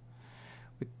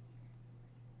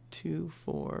 2,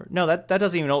 4... No, that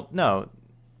doesn't even ult... No,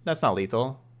 that's not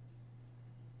lethal.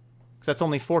 Because that's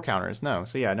only 4 counters. No,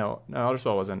 so yeah, no, Elder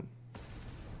Spell wasn't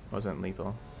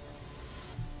lethal.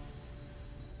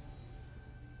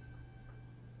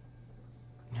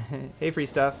 Hey, free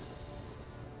stuff.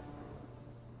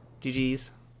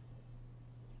 GG's.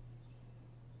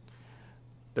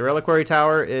 The Reliquary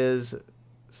Tower is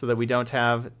so that we don't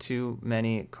have too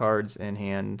many cards in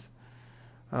hand.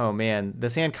 Oh man,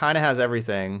 this hand kind of has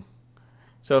everything.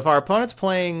 So if our opponent's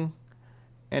playing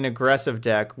an aggressive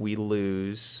deck, we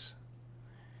lose.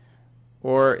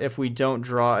 Or if we don't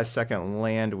draw a second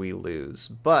land, we lose.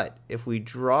 But if we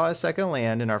draw a second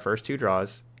land in our first 2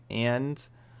 draws, and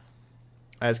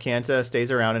as Kanta stays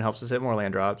around and helps us hit more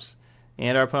land drops,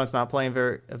 and our opponent's not playing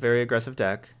a very aggressive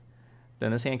deck,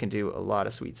 then this hand can do a lot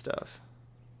of sweet stuff.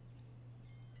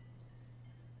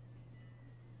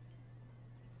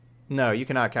 No, you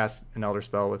cannot cast an Elder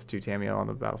Spell with 2 Tamiyo on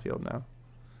the battlefield, no.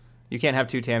 You can't have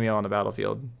 2 Tamiyo on the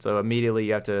battlefield, so immediately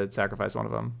you have to sacrifice one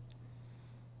of them.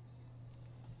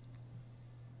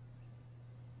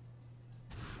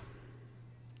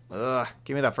 Ugh,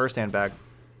 give me that first hand back.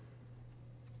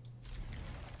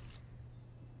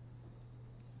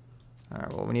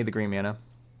 Alright, well, we need the green mana.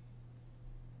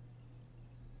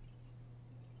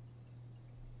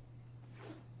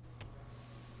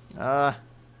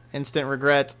 Instant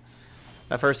regret.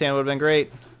 That first hand would have been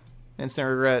great. Instant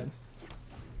regret.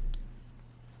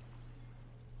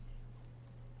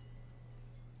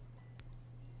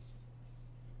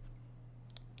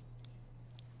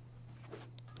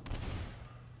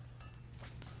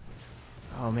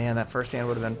 Oh man, that first hand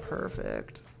would have been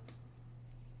perfect.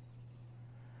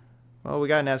 Well, we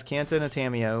got an Azcanta and a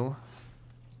Tamiyo.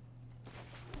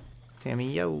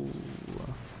 Tamiyo.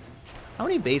 How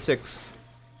many basics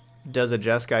does a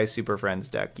Jeskai Super Friends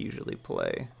deck usually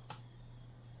play?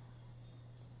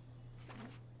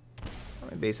 How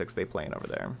many basics they playing over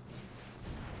there?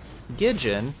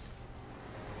 Gidgeon.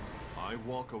 I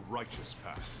walk a righteous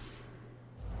path.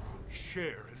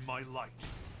 Share in my light.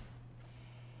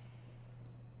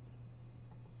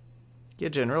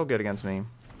 Gidgeon, real good against me.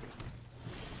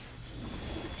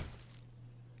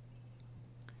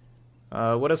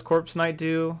 What does Corpse Knight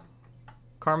do?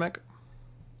 Karmic?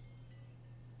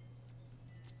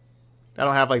 I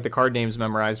don't have like the card names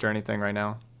memorized or anything right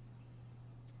now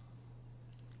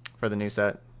for the new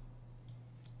set.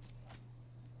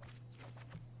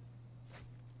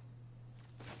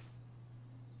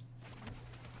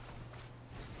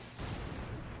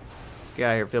 Get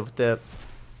out of here, fib tip.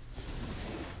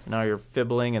 Now you're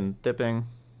fibbling and thipping.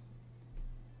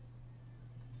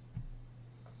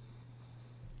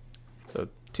 So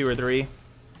 2 or 3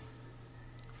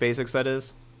 basics, that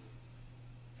is.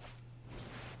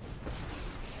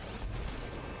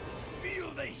 Feel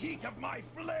the heat of my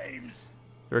flames.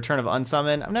 The return of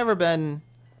Unsummon. I've never been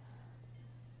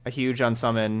a huge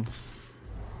Unsummon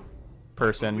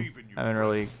person. I haven't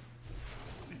really.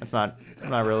 I'm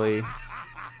not really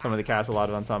somebody that casts a lot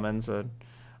of Unsummons. So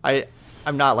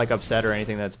I'm not like upset or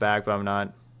anything that it's back, but I'm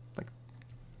not like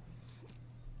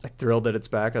thrilled that it's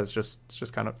back. It's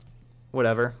just kind of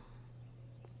whatever.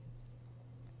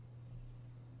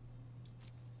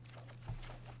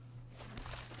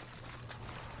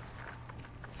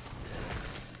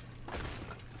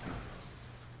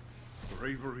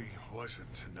 Bravery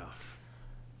wasn't enough.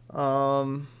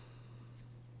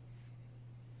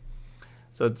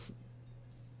 So it's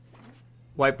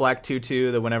white black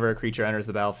 2/2 that whenever a creature enters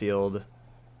the battlefield,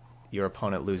 your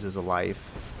opponent loses a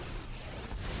life.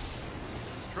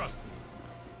 Trust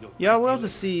Yeah, we'll have to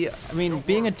see. I mean,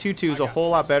 being a 2/2 is a whole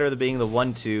lot better than being the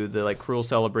 1/2. The like Cruel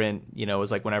Celebrant, you know,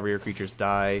 is like whenever your creatures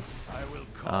die. I will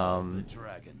call the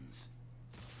dragons.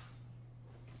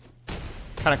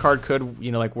 Kind of card could,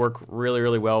 you know, like work really,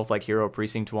 really well with like Hero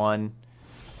Precinct 1.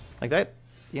 Like that,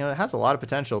 you know, it has a lot of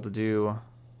potential to do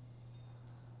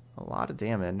a lot of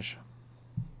damage.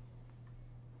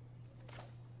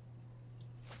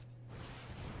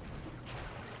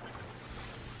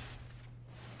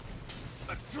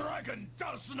 The dragon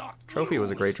does not Trophy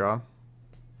was a great lose. draw.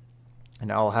 And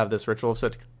now I'll have this ritual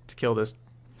set to kill this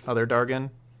other Dargon.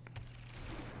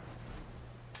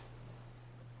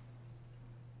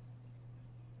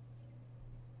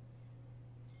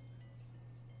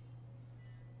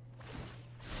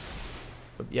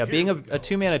 But yeah, being a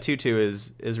 2-mana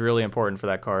 2/2 is really important for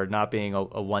that card, not being a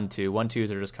 1/2.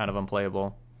 1/2s are just kind of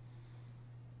unplayable.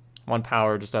 1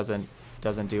 power just doesn't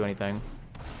do anything.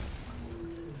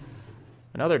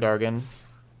 Another Dargon.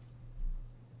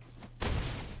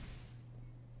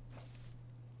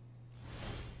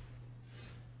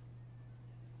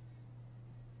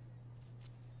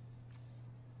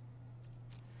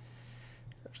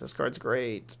 This card's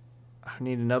great. I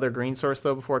need another green source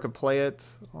though before I can play it.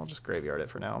 I'll just graveyard it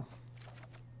for now.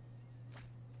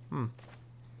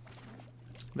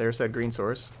 There's that green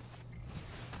source.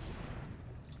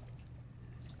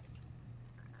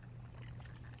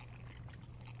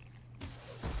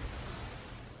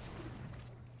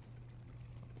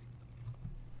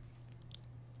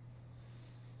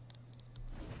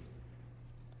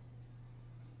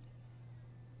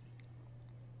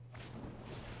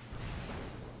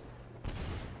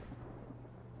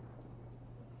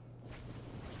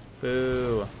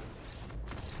 Boo.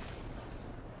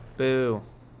 Boo.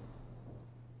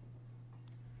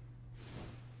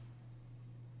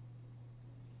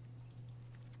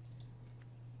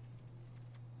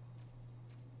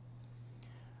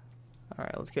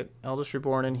 Alright, let's get Eldest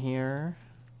Reborn in here.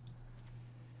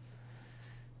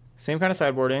 Same kind of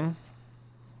sideboarding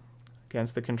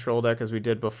against the control deck as we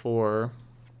did before.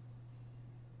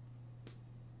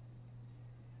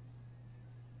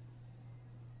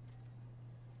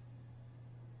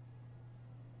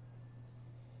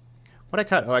 What I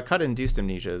cut? Oh, I cut Induced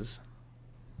Amnesias.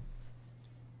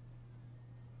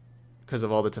 Because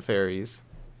of all the Teferis.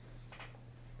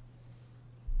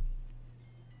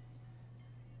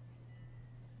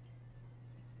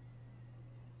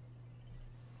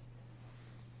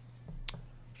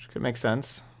 Which could make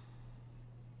sense.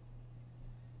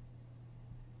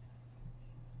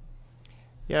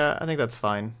 Yeah, I think that's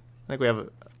fine. I think we have...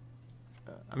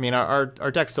 I mean, our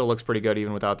deck still looks pretty good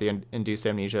even without the Induced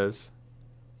Amnesias.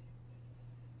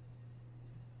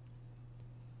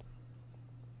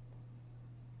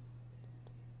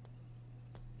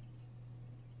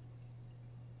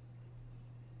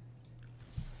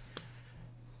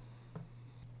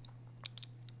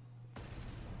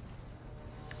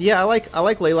 Yeah, I like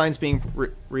Leylines being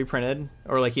reprinted,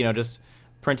 or like, you know, just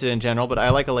printed in general, but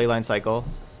I like a Leyline cycle.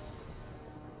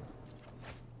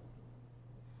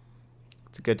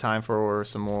 It's a good time for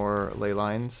some more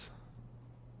Leylines.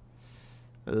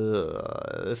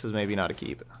 This is maybe not a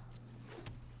keep.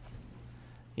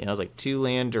 You know, it's like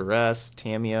 2-land, Duress,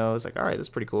 Tameo. It's like, alright, that's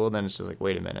pretty cool. Then it's just like,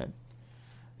 wait a minute.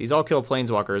 These all kill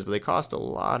Planeswalkers, but they cost a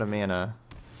lot of mana.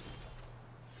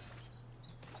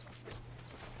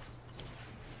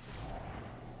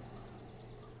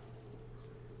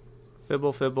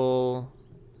 Fibble, Fibble,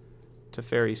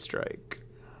 Teferi Strike.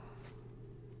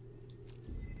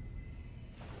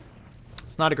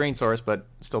 It's not a green source, but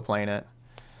still playing it.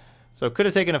 So could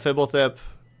have taken a Fibblethip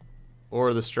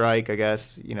or the Strike, I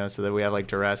guess, you know, so that we have like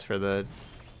Duress for the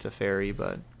Teferi,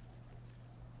 but...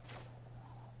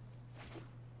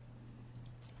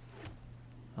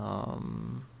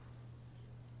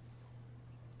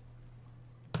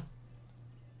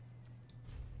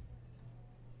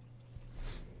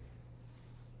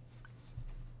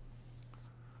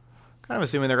 kind of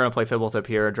assuming they're going to play Fibblethip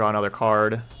here, draw another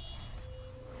card.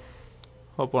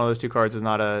 Hope one of those two cards is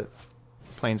not a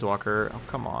Planeswalker. Oh,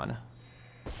 come on.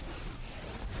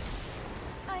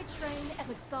 I train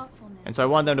with thoughtfulness. And so I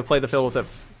wanted them to play the Fibblethip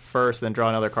first, then draw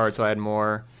another card, so I had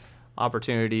more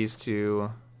opportunities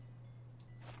to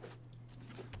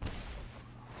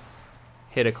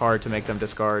hit a card to make them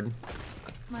discard.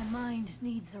 My mind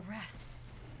needs a rest.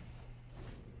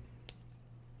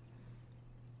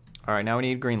 Alright, now we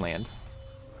need Greenland.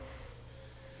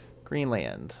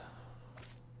 Greenland.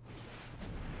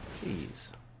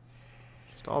 Jeez.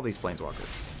 Just all these Planeswalkers.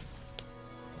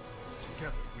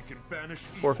 Together we can banish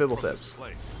 4 evil from Fibblethips. this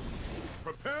plane.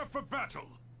 Prepare for battle.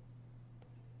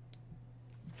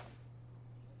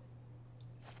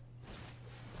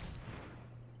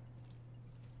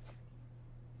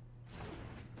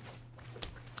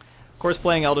 course,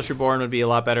 playing Eldritch Reborn would be a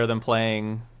lot better than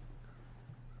playing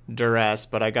Duress,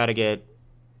 but I gotta get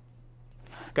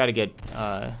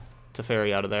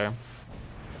Teferi out of there.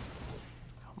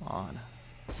 Come on.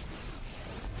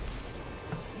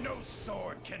 No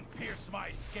sword can pierce my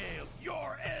scale.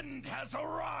 Your end has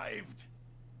arrived.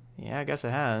 Yeah, I guess it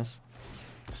has.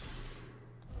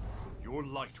 Your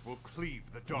light will cleave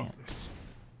the darkness.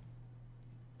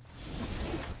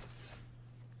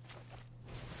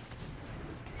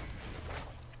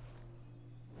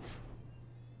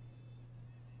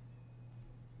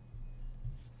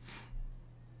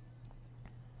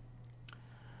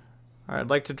 Alright, I'd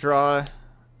like to draw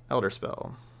Elder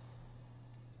Spell.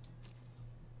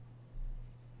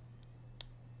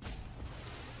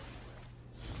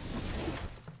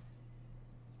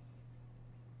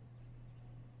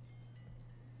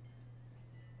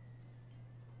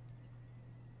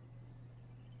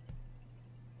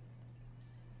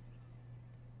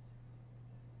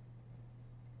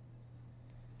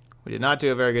 We did not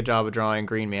do a very good job of drawing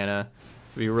green mana.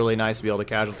 It'd be really nice to be able to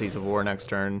Casualties of War next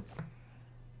turn.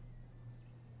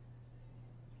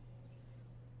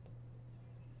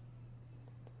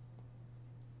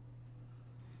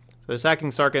 So they're sacking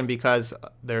Sarkhan because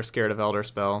they're scared of Elder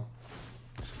Spell.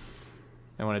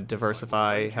 They want to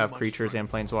diversify, have creatures and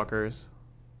planeswalkers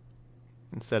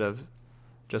instead of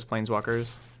just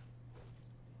planeswalkers.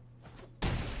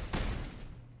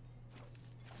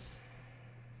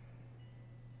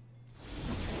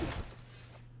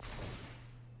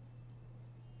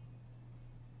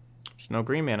 There's no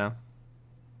green mana.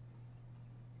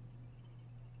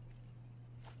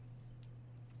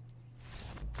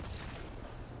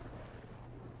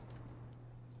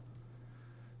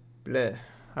 Bleh.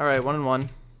 Alright, 1-1.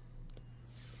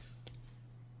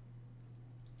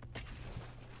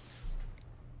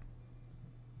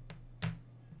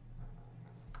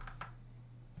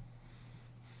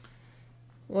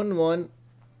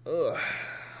 Ugh.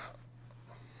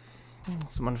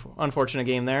 Some unfortunate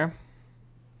game there.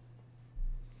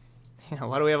 Yeah,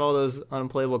 why do we have all those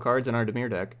unplayable cards in our Dimir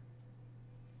deck?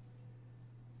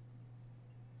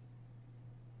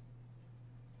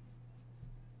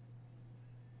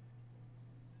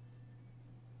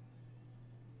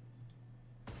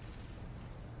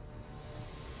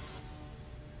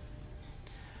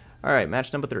 Alright,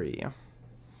 match number 3.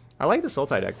 I like the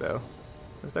Sultai deck, though.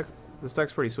 This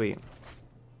deck's pretty sweet.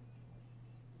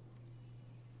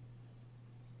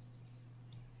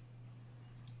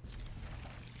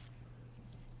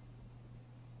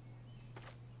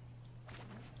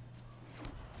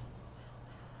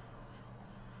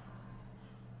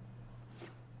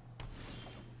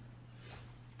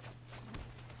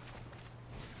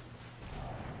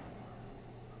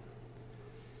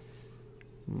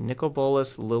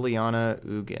 Nicol-Bolas, Liliana,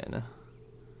 Ugin.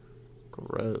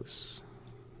 Gross.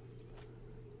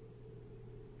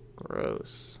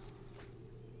 Gross.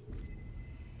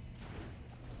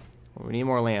 Well, we need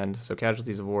more land, so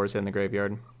Casualties of War is in the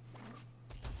graveyard.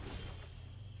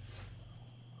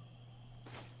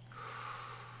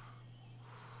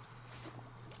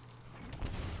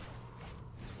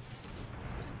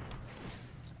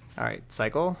 Alright,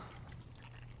 cycle.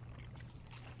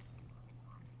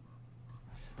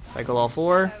 Cycle all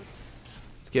 4.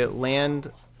 Let's get land.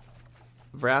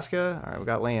 Vraska. Alright, we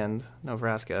got land. No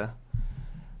Vraska.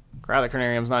 Crowd, the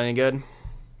Carnarium's not any good.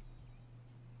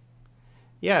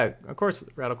 Yeah, of course,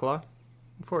 Rattleclaw.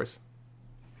 Of course.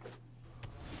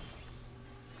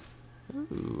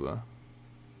 Ooh.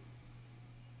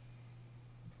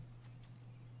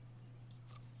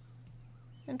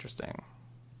 Interesting.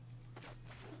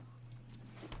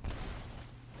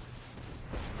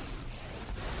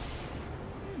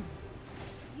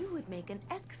 You would make an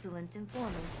excellent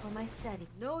informant for my study.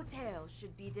 No tale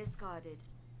should be discarded.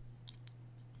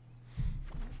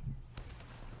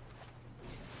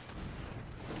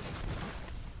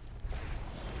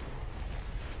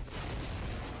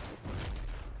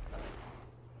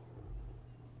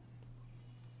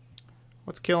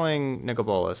 What's killing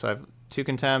Nicol-Bolas? I have 2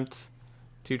 Contempt,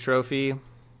 2 Trophy. So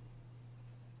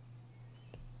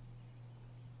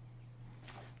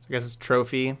I guess it's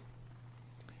Trophy.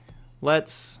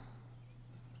 Let's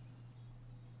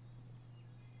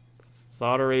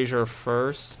Thought Erasure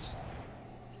first.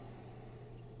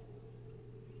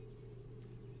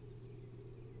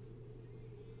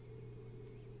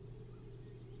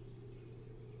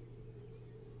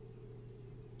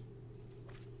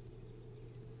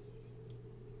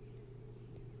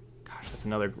 That's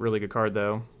another really good card,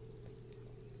 though.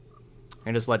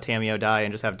 And just let Tamiyo die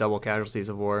and just have double Casualties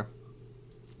of War.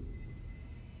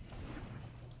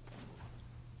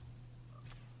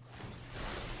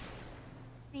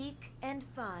 Seek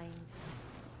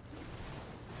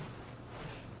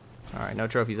no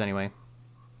trophies anyway.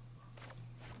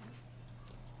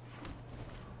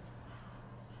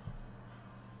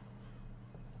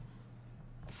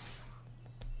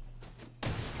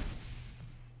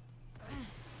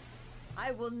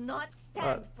 I will not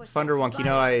stand for Thunderwonk, such you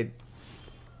know,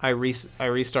 violence. I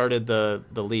restarted the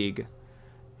league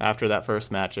after that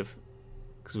first match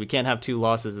because we can't have 2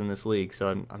 losses in this league, so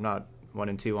I'm not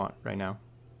 1-2 on right now.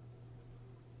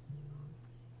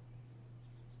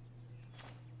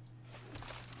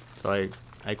 So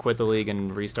I quit the league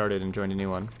and restarted and joined a new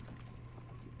one.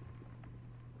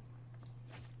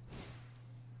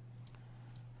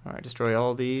 All right, destroy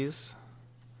all these.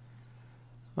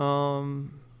 I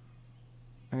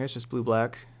guess just blue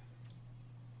black.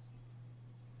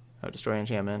 Oh, destroy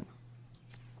enchantment.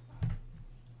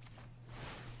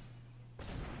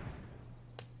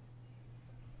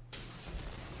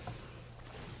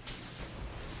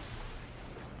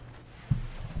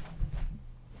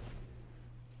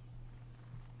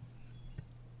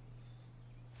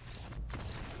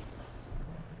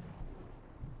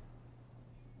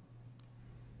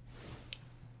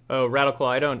 Oh,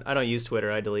 Rattleclaw, I don't use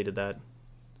Twitter. I deleted that.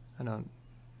 I don't.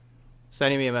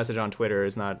 Sending me a message on Twitter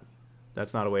is not.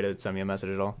 That's not a way to send me a message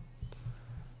at all.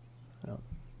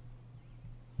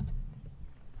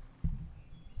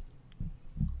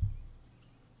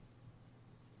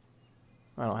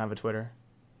 I don't have a Twitter.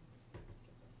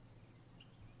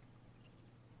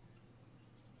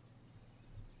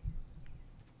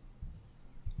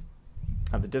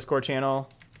 I have the Discord channel.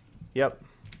 Yep.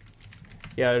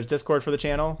 Yeah, there's Discord for the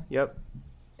channel. Yep.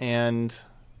 And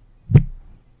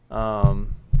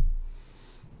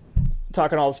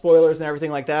talking all the spoilers and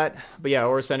everything like that. But yeah,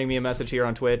 or sending me a message here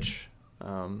on Twitch.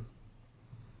 But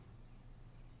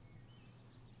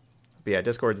yeah,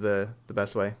 Discord's the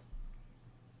best way.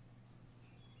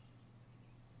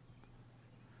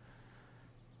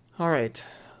 All right,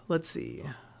 let's see.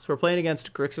 So we're playing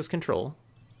against Grixis Control.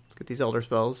 Let's get these Elder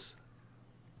Spells.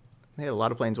 They have a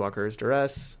lot of Planeswalkers.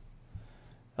 Duress,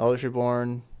 Eldritch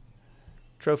Reborn,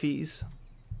 Trophies,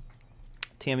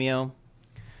 Tameo.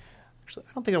 Actually,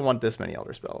 I don't think I want this many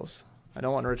Elder Spells. I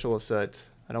don't want Ritual of Soot.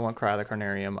 I don't want Cry of the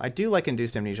Carnarium. I do like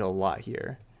Induced Amnesia a lot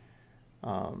here.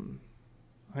 I'm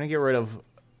going to get rid of...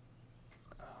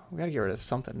 We got to get rid of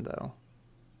something, though.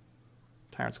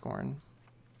 Tyrant Scorn.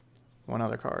 One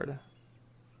other card.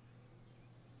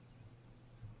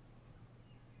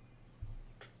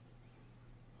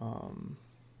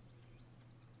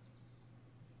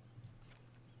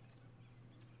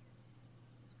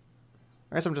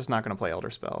 I guess I'm just not going to play Elder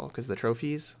Spell because the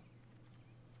trophies.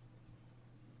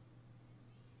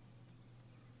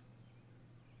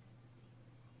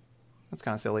 That's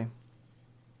kind of silly.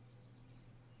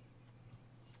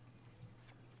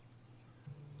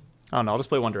 I don't know. I'll just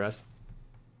play one Duress.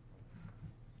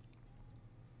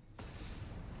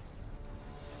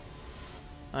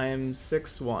 I am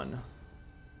 6-1.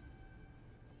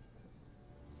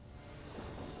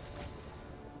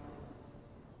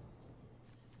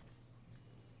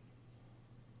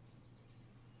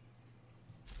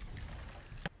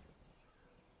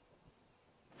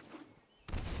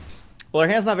 Well, our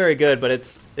hand's not very good, but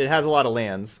it has a lot of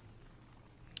lands.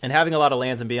 And having a lot of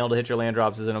lands and being able to hit your land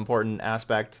drops is an important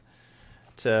aspect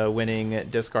to winning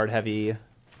discard-heavy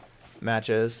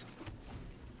matches.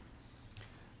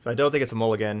 So I don't think it's a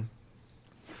mulligan.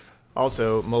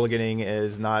 Also, mulliganing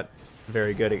is not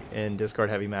very good in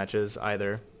discard-heavy matches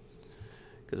either.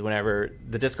 Because whenever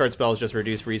the discard spells just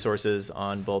reduce resources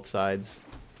on both sides.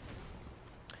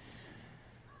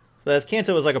 So this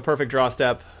Kanto was like a perfect draw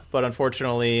step, but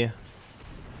unfortunately...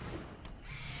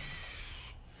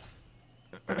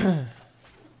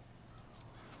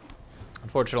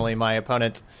 Unfortunately, my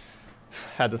opponent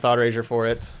had the Thought Erasure for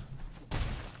it.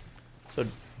 So,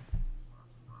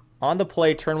 on the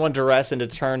play, turn 1 Duress into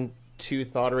turn 2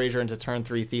 Thought Erasure into turn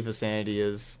 3 Thief of Sanity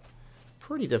is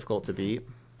pretty difficult to beat.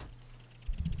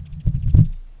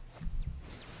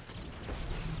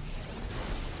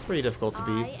 It's pretty difficult to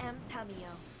beat. I am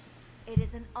Tamio. It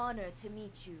is an honor to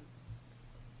meet you.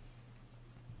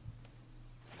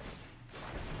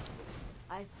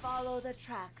 I follow the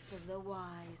tracks of the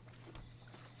wise.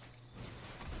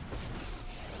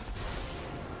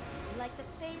 Like the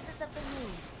phases of the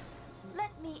moon,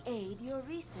 let me aid your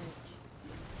research.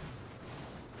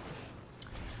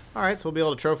 Alright, so we'll be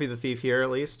able to trophy the Thief here at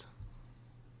least.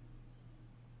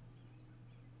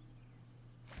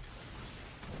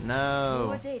 No.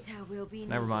 Your data will be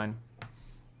Never needed. mind.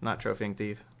 Not trophying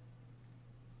Thief.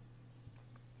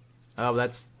 Oh,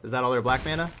 is that all their black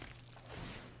mana?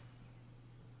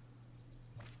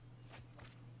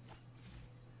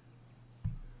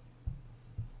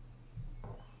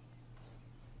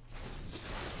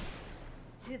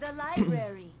 to the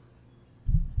library.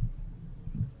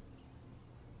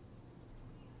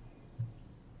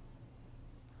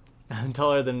 I'm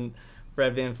taller than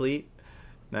Fred Van Fleet.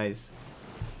 Nice.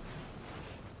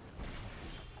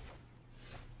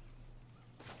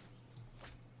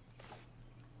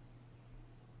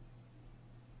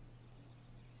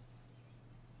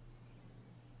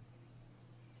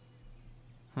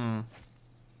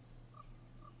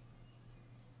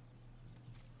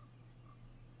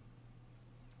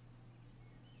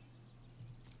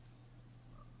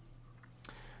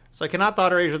 So I cannot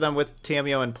thought erasure them with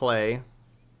Tamio in play.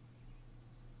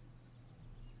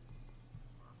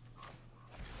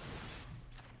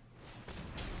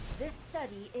 This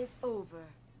study is over.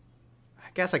 I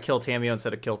guess I kill Tamio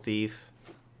instead of kill Thief.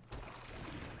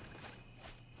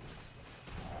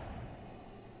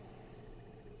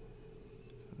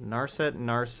 Narset,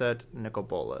 Narset, Nicol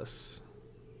Bolas.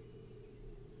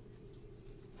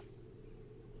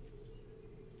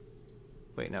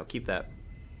 Wait, no, keep that.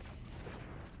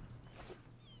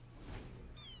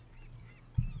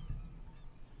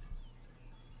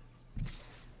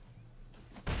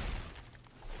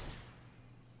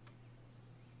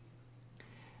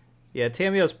 Yeah,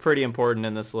 Tamio's pretty important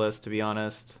in this list, to be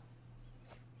honest.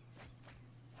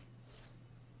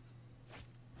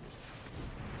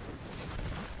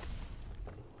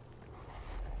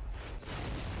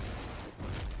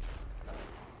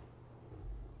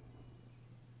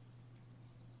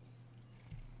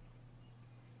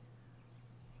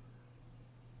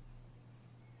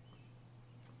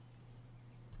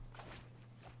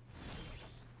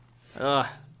 Ugh.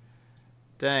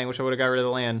 Dang, wish I would have got rid of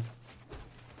the land.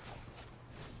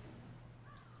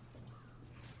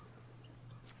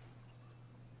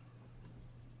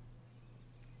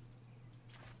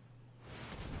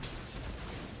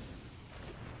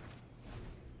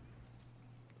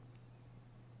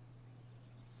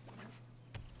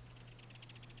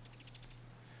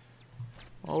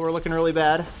 Well, we're looking really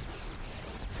bad.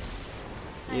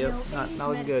 Yep, not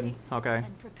looking good. Okay.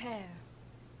 And prepare.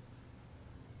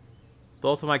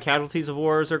 Both of my casualties of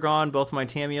wars are gone. Both of my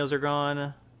Tamios are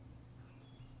gone.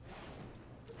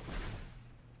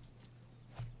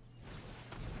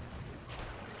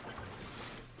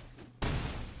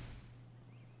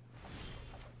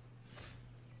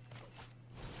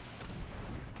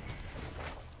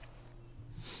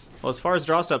 Well, as far as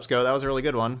draw steps go, that was a really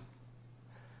good one.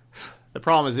 The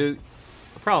problem is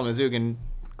Ugin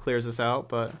clears this out,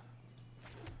 but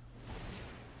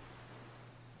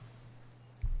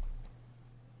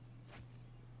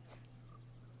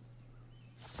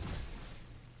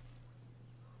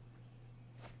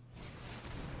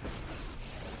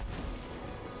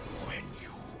When you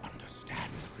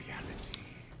understand reality,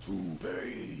 to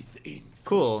bathe in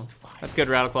cool. That's good,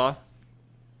 Rattleclaw.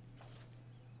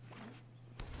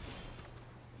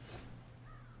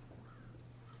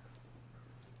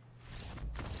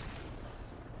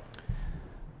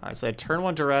 Alright, so I had turn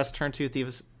 1 Duress, turn 2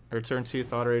 Thief, or turn 2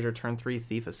 Thought Erasure, turn 3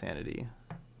 Thief of Sanity.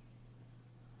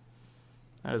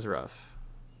 That is rough.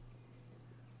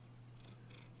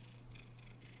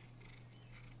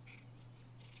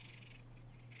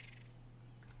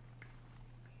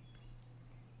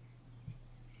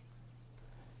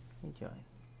 What are you doing?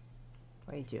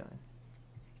 What are you doing?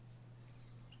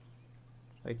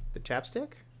 Like the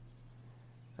chapstick?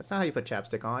 That's not how you put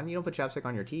chapstick on. You don't put chapstick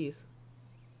on your teeth.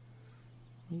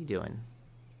 What are you doing?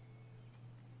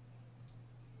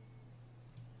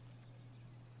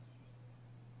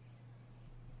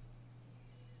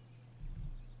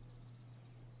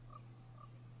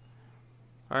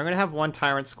 Alright, I'm going to have one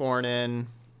Tyrant Scorn in.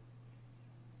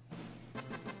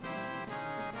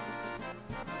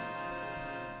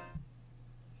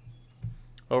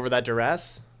 Over that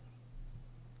Duress.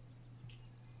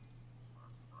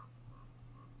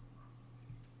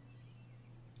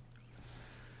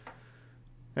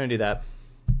 I'm gonna do that.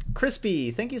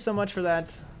 Crispy, thank you so much for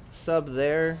that sub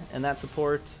there and that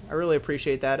support. I really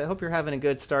appreciate that. I hope you're having a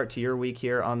good start to your week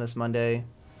here on this Monday.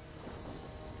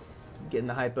 Getting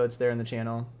the hype votes there in the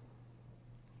channel.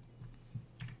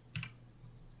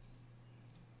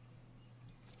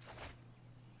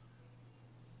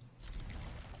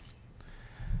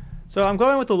 So I'm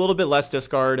going with a little bit less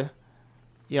discard.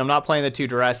 You know, I'm not playing the 2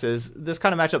 Duresses. This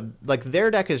kind of matchup, like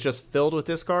their deck is just filled with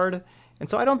discard. And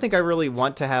so I don't think I really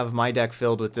want to have my deck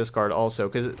filled with discard also,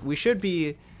 because we should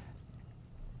be,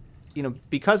 you know,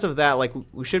 because of that, like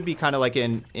we should be kind of like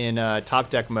in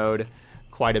top deck mode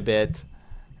quite a bit,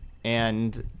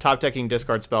 and top decking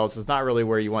discard spells is not really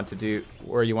where you want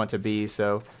to be.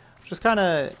 So just kind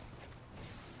of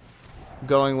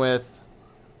going with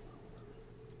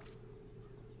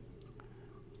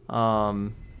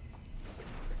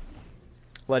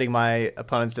letting my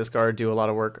opponent's discard do a lot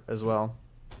of work as well.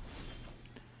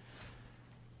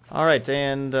 All right,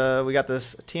 and we got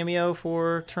this Tamiyo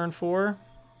for turn 4.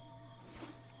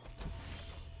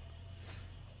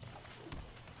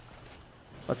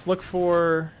 Let's look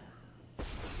for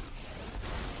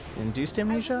Induced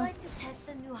Amnesia? I would like to test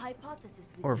a new hypothesis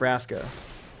with Or you. Vraska?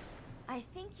 I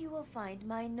think you will find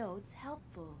my notes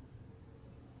helpful.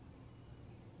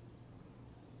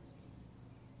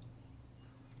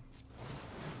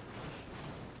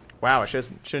 Wow, I should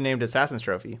have named Assassin's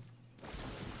Trophy.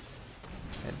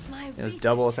 My It was research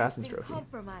double has Assassin's been Trophy.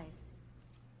 compromised.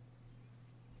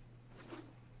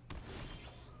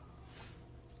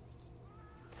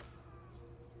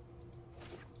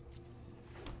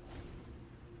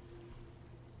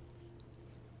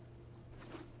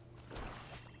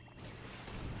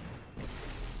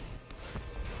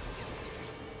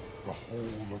 The whole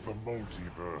of the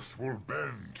multiverse will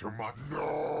bend to my...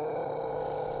 No!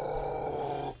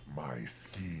 My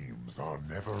schemes are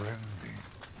never ending.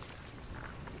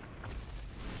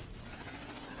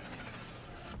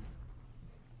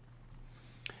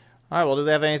 Alright, well, do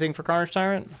they have anything for Carnage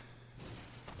Tyrant?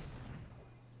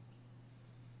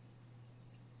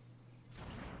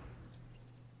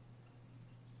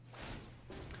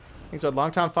 Thanks for a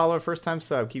long time follower, first time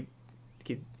sub. Keep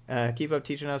up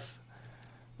teaching us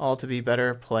all to be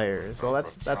better players. Well,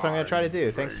 that's what I'm gonna try to do.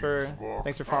 Thanks for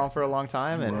following for a long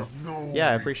time, and yeah,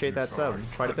 I appreciate that sub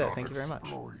quite a bit. Thank you very much.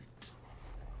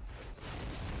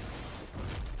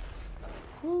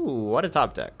 Ooh, what a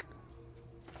top deck!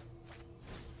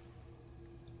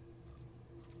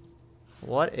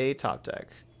 What a top deck!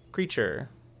 Creature,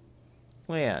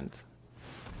 land.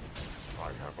 I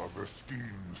have other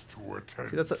schemes to attend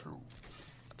See, that's to.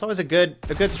 it's always a good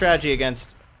strategy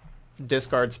against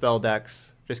discard spell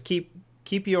decks. Just keep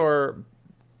your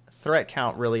threat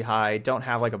count really high. Don't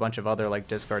have like a bunch of other like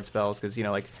discard spells, because you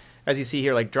know, like as you see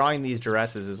here, like drawing these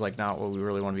duresses is like not what we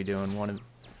really want to be doing. We want to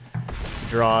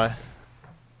draw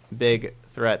big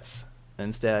threats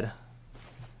instead,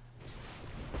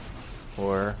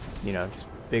 or you know, just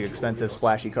big expensive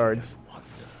splashy cards. Wonder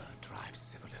drives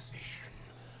civilization,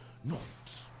 not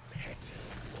petty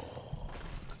wars.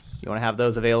 You want to have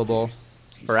those available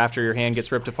for after your hand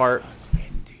gets ripped apart.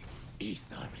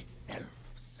 Ether itself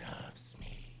serves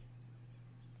me.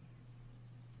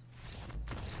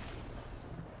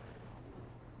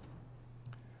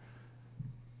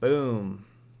 Boom.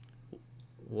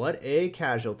 What a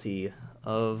casualty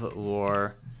of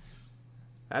war.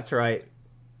 That's right.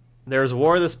 There's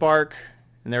War of the Spark,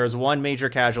 and there was one major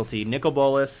casualty. Nicol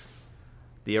Bolas,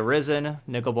 the Arisen,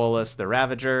 Nicol Bolas, the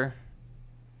Ravager,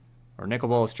 or Nicol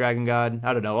Bolas Dragon God.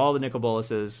 I don't know. All the Nicol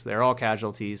Bolases, they're all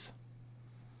casualties.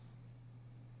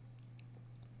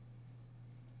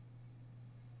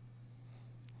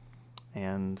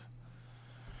 And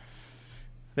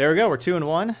there we go. We're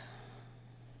 2-1.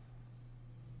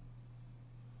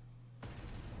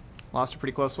 Lost a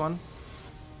pretty close one.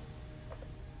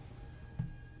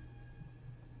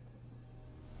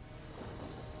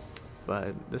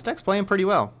 But this deck's playing pretty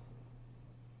well.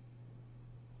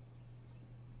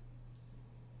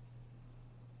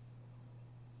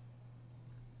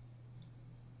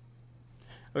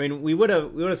 I mean, we would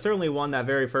have certainly won that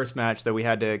very first match that we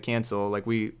had to cancel. Like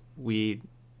we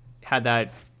had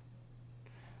that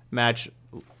match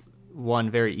won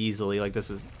very easily. Like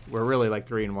we're really like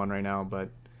 3-1 right now, but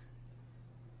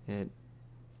it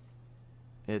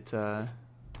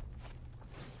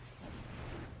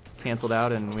canceled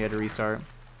out and we had to restart.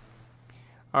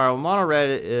 All right, well, mono red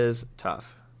is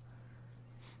tough.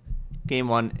 Game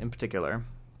 1 in particular.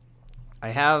 I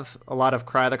have a lot of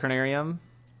Cry the Carnarium.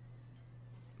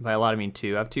 By a lot I mean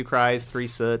 2. I have 2 Cries, 3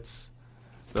 Soots.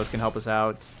 Those can help us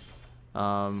out.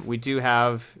 We do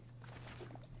have,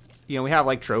 you know, we have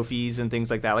like trophies and things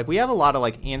like that. Like we have a lot of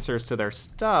like answers to their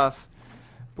stuff,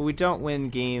 but we don't win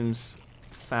games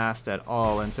fast at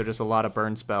all, and so just a lot of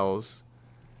burn spells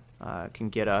can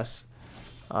get us.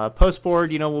 Post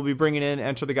board, you know, we'll be bringing in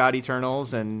Enter the God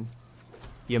Eternals, and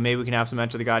you know, maybe we can have some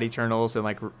Enter the God Eternals and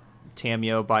like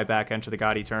Tamiyo buy back Enter the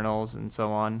God Eternals and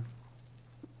so on.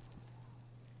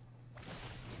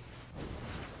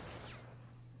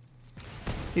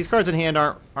 These cards in hand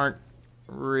aren't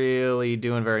really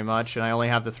doing very much, and I only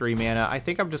have the 3 mana. I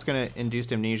think I'm just gonna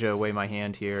Induced Amnesia away my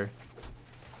hand here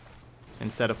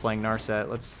instead of playing Narset.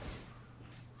 Let's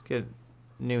get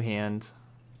new hand.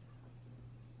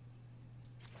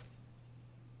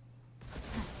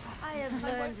 I have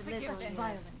learned little.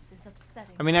 Violence is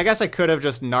upsetting. I mean, I guess I could have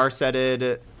just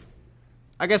Narsetted.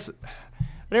 I guess I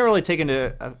didn't really take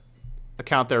into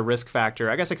account their risk factor.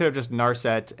 I guess I could have just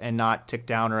Narset and not tick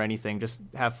down or anything. Just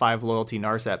have 5 loyalty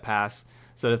Narset pass,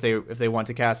 so that if they want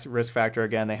to cast risk factor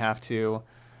again, they have to,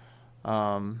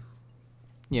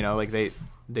 you know, like they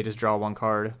just draw 1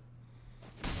 card.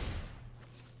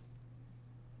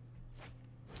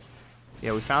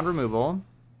 Yeah, we found removal.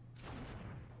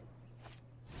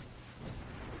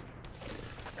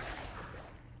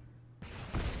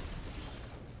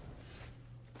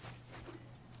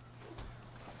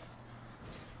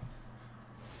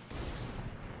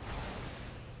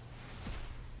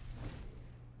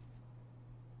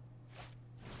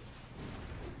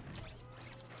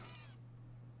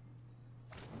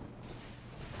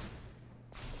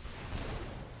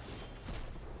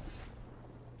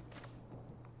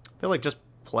 I feel like just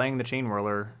playing the Chain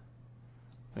Whirler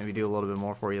maybe do a little bit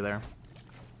more for you there.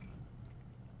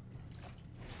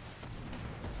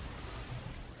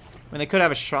 I mean, they could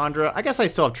have a Chandra. I guess I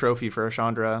still have Trophy for a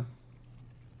Chandra.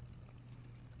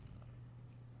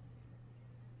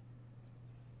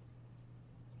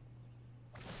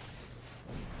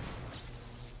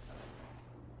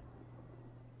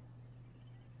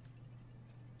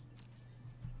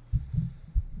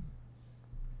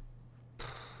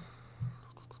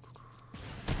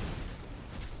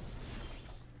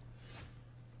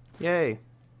 Yay.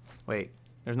 Wait,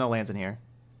 there's no lands in here.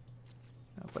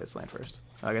 I'll play this land first.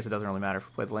 Oh, I guess it doesn't really matter if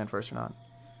we play the land first or not.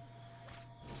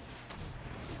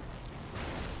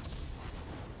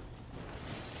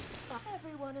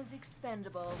 Everyone is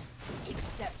expendable,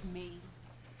 except me.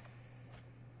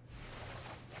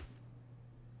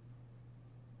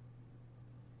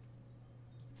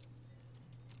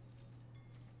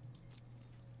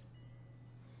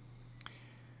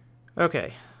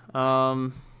 Okay.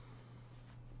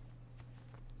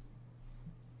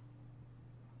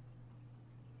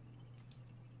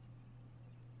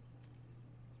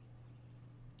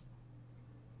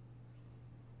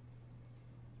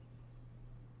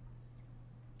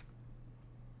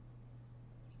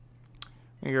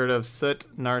 We get rid of Soot,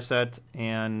 Narset,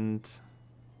 and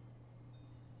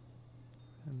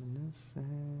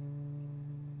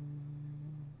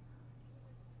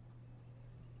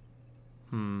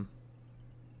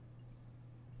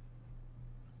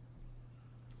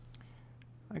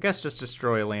I guess just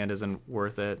destroy a land isn't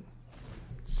worth it.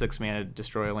 6 mana to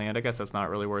destroy a land. I guess that's not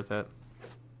really worth it.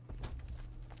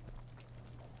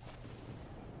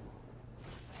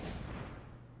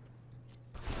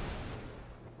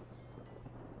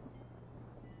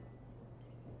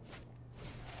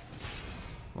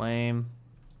 Lame.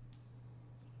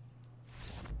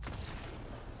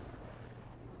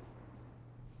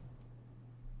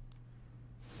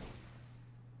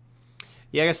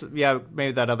 Yeah, I guess, yeah,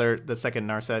 maybe the second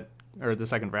Narset, or the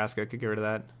second Vraska could get rid of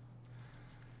that.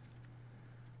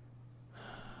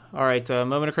 Alright,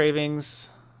 Moment of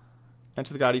Cravings.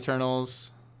 Enter the God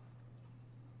Eternals.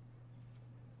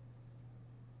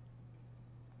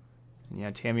 And yeah,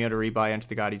 Tamiyo to rebuy Enter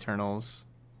the God Eternals.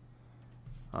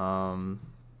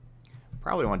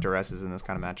 Probably want Duresses in this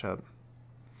kind of matchup,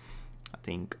 I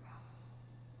think.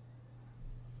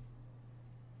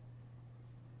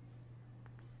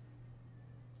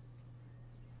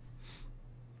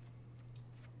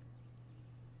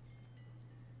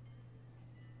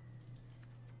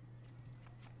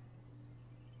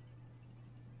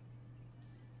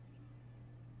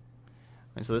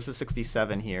 And so this is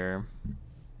 67 here.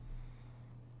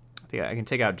 I think I can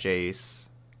take out Jace.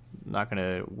 I'm not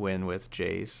gonna win with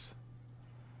Jace.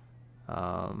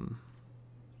 I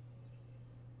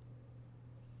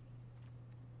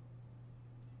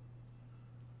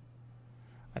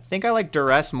think I like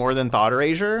Duress more than Thought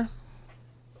Erasure.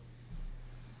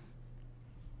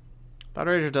 Thought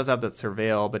Erasure does have that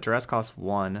Surveil, but Duress costs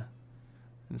 1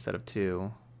 instead of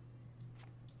 2.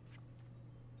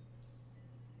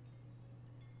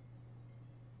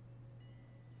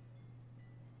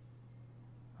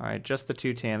 Alright, just the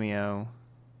 2 Tamiyo.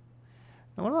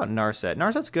 Now what about Narset?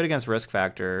 Narset's good against Risk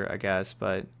Factor, I guess,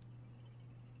 but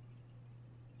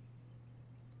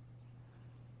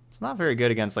it's not very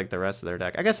good against like the rest of their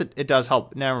deck. I guess it does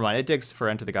help. Never mind, it digs for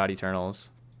Enter the God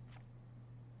Eternals.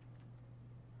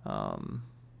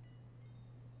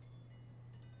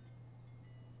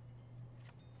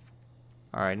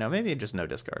 Alright, now maybe just no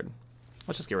discard.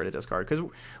 Let's just get rid of discard, because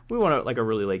we want like a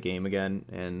really late game again,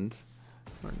 and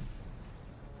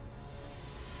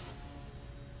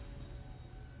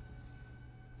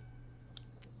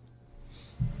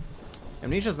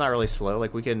Amnesia's not really slow.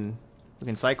 Like we can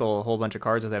cycle a whole bunch of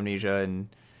cards with Amnesia, and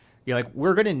you're like,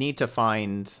 we're gonna need to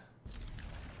find,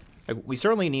 like, we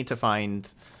certainly need to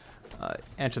find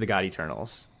Enter the God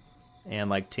Eternals. and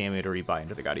like Tamu to rebuy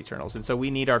into the God Eternals. And so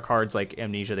we need our cards like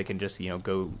Amnesia that can just, you know,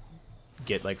 go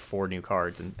get like 4 new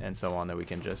cards and so on that we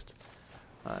can just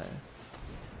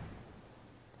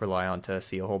rely on to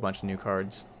see a whole bunch of new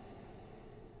cards.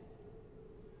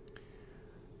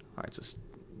 Alright, so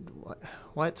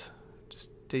what?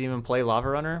 Just didn't even play Lava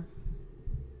Runner?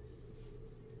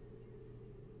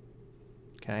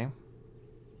 Okay.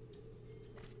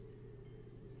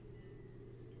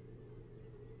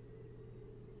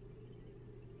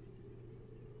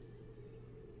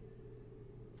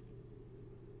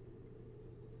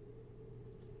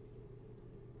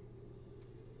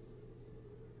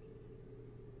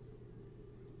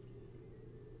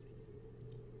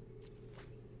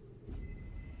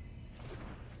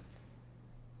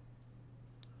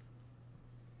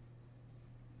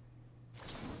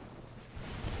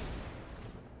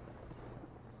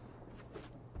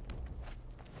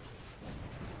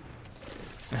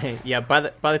 Yeah, by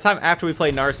the time after we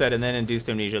play Narset and then Induced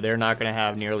Amnesia, they're not going to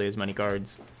have nearly as many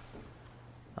cards.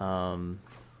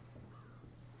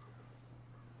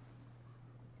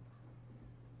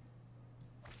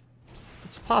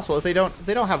 It's possible if they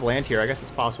don't have land here. I guess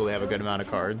it's possible they have a good amount of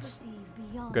cards,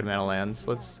 a good amount of lands.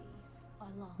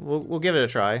 We'll give it a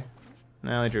try.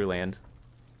 No, they drew land.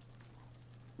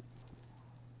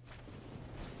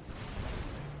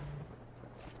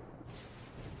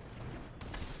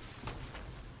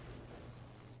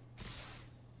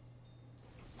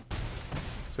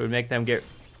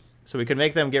 So we could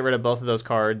make them get rid of both of those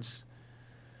cards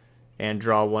and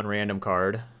draw 1 random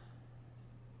card.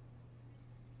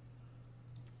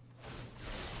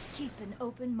 Keep an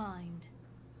open mind.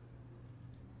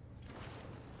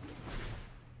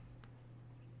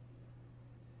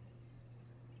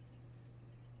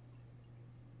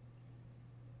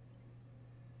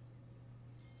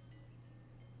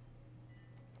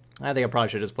 I think I probably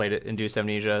should have just played it Induced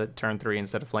Amnesia turn 3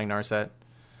 instead of playing Narset.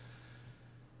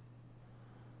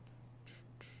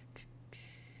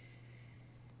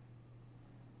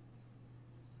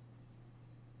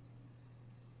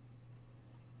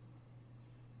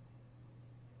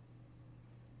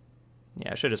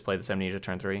 Yeah, I should just play this Amnesia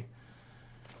turn 3.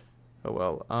 Oh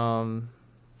well.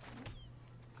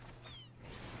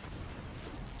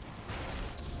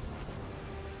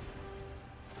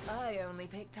 I only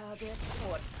pick targets.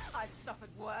 What? I've suffered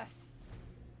worse.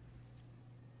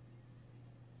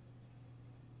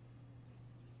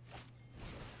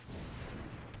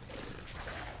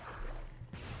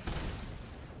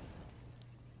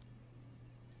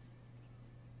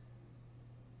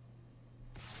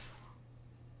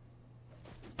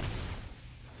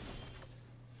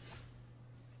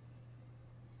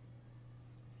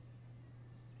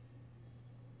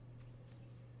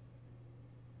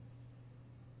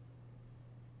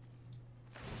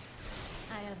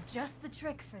 I have just the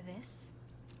trick for this.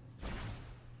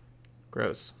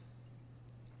 Gross.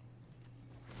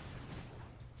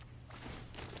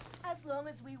 As long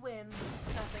as we win,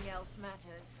 nothing else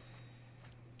matters.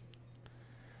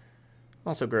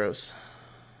 Also gross.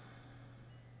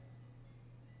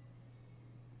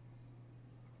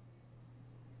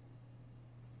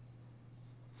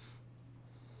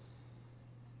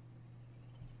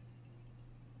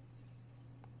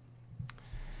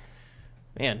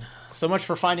 Man, so much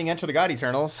for finding Enter the God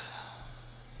Eternals.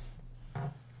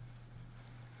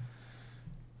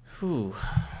 Whew.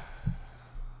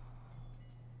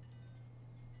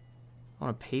 I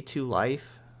want to pay 2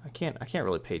 life. I can't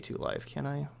really pay 2 life, can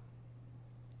I?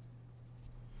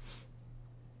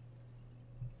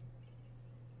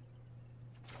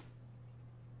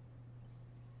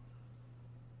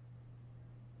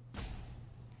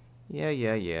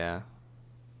 Yeah.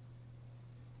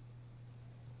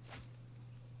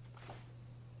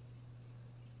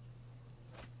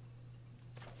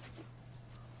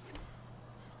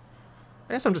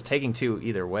 I guess I'm just taking 2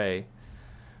 either way.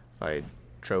 If I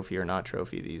trophy or not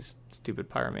trophy these stupid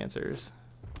pyromancers.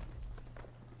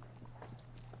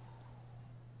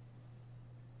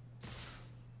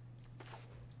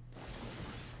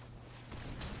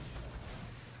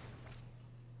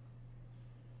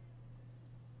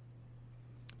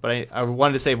 But I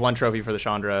wanted to save 1 trophy for the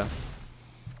Chandra.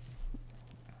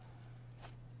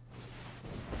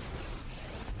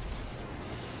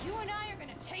 You and I are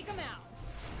gonna take them out.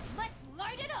 Let's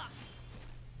light it up.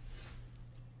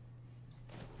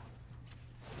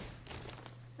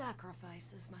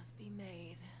 Sacrifices must be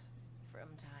made from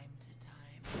time to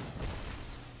time.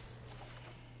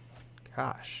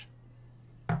 Gosh.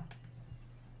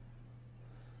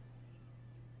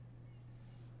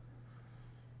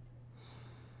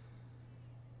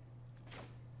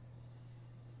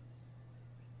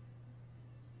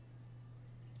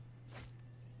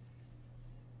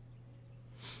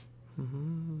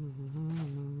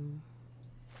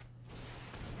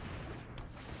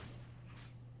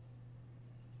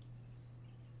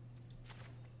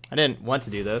 I didn't want to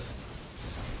do this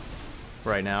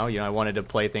right now. You know, I wanted to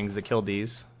play things that killed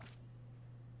these.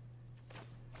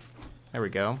 There we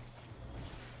go.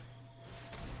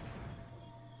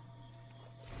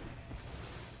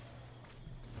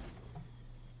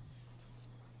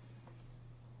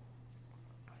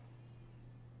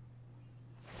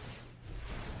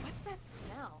 What's that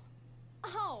smell?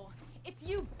 Oh, it's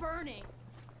you burning.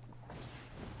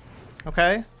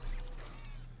 Okay.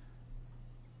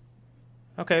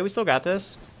 Okay, we still got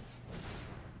this.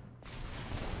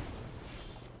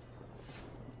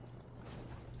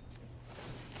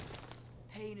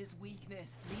 Pain is weakness,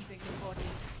 leaving the body.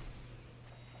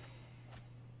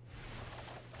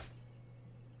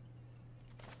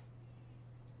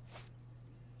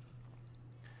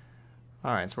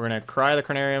 Alright, so we're gonna cry the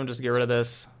Carnarium just to get rid of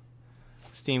this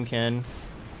Steamkin.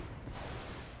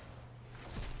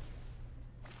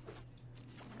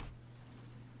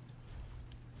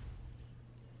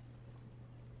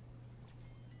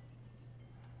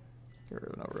 Get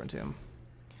rid of an Overrun Tomb.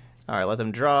 Alright, let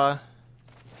them draw.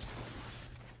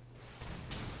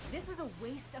 This was a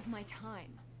waste of my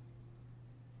time.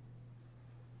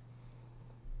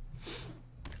 Can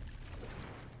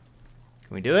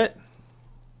we do it?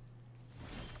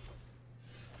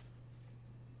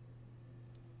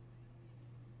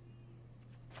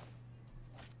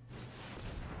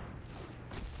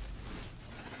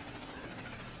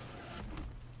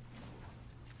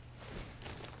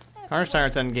 Carnage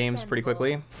Tyrants end games pretty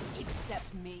quickly.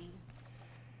 Except me.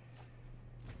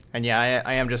 And yeah,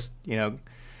 I am just, you know,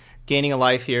 gaining a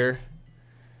life here.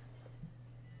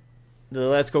 The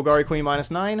Let's Go Golgari Queen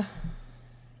 -9.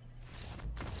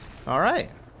 Alright.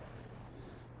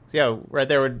 So yeah, right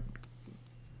there would,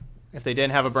 if they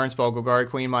didn't have a burn spell, Golgari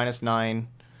Queen -9.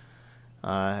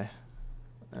 And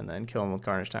then kill him with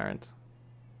Carnage Tyrant.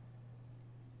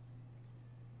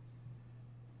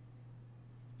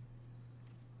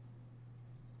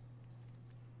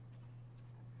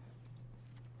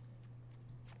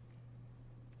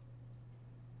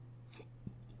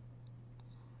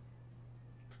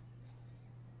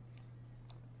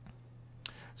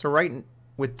 So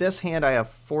with this hand, I have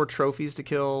 4 trophies to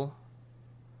kill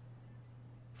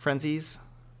Frenzies.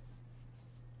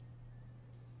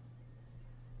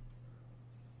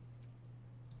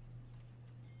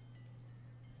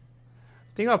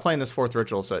 Think about playing this 4th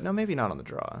ritual set. No, maybe not on the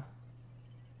draw.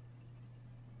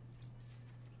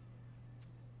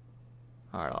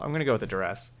 Alright, I'm going to go with the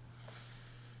duress.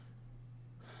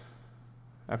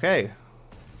 Okay.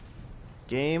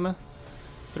 Game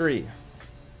 3.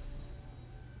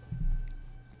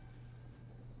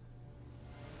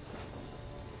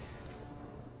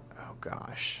 Oh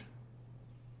gosh.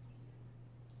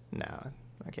 No,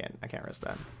 I can't risk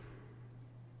that.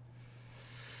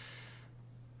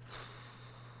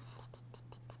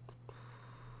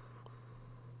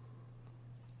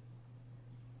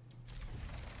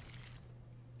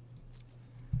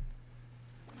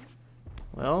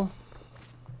 Well,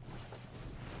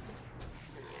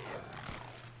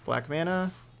 black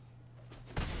mana.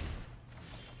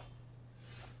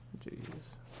 Jeez.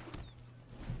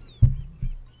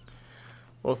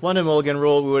 Well, with London Mulligan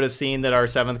rule, we would have seen that our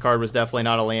 7th card was definitely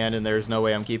not a land, and there's no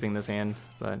way I'm keeping this hand.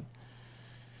 But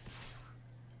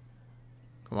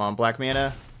come on, black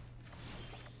mana.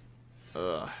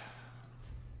 Ugh.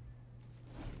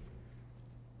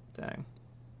 Dang.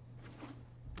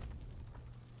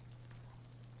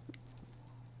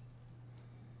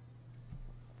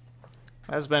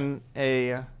 Has been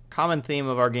a common theme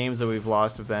of our games that we've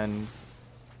lost have been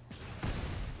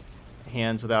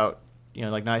hands without, you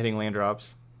know, like not hitting land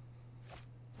drops.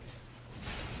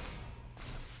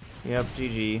 Yep,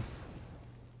 GG.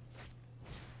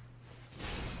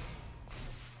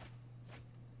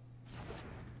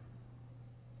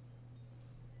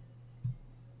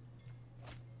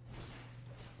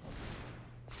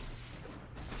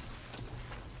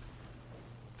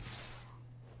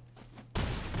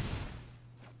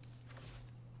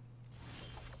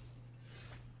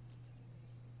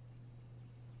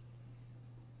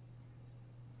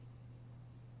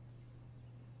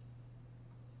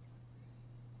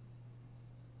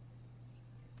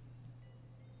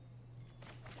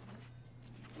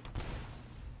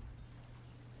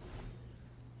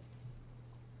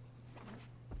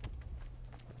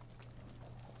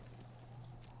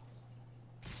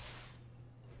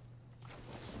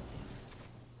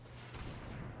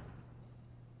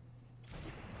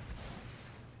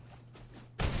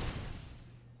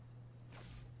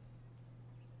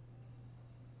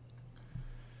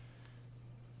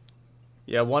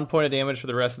 Yeah, 1 point of damage for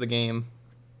the rest of the game.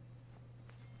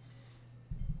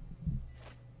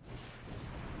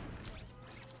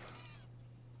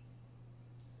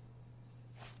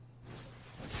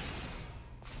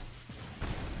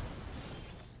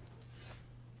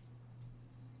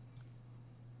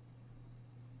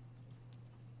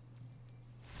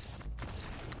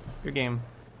 Good game.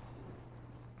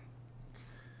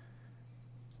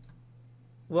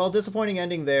 Well, disappointing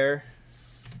ending there.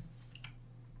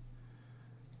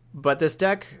 But this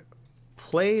deck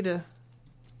played...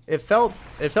 It felt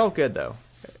good, though.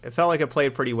 It felt like it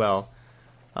played pretty well.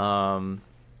 You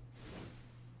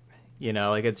know,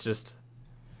 like it's just...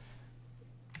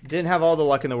 Didn't have all the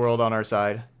luck in the world on our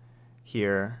side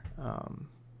here.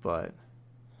 But...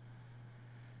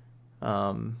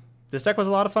 this deck was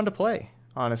a lot of fun to play,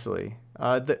 honestly.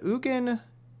 The Ugin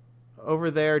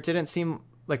over there didn't seem...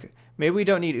 Like, maybe we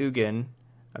don't need Ugin.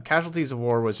 Casualties of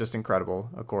War was just incredible,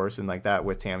 of course, and like that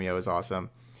with Tamio is awesome.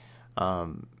 I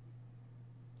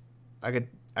could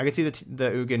see the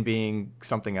Ugin being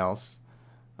something else.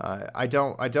 I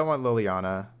don't want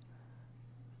Liliana.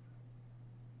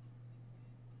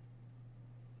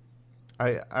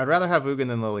 I'd rather have Ugin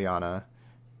than Liliana,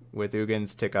 with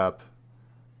Ugin's tick up,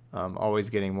 always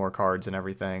getting more cards and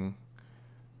everything.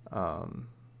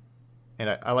 And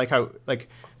I like how, like,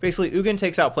 basically Ugin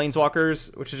takes out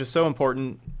Planeswalkers, which is just so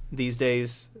important these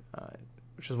days,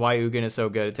 which is why Ugin is so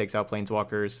good. It takes out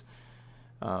Planeswalkers.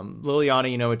 Liliana,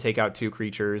 you know, would take out 2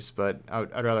 creatures, but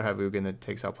I'd rather have Ugin that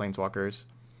takes out Planeswalkers.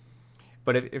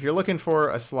 But if you're looking for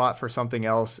a slot for something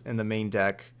else in the main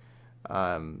deck,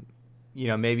 you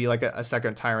know, maybe like a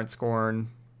second Tyrant Scorn,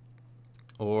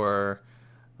 or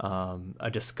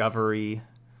a Discovery,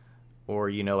 or,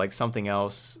 you know, like something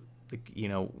else, like, you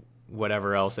know,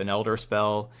 whatever else, an Elder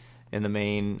Spell in the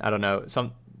main, I don't know,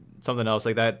 something else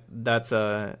like that. That's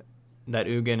that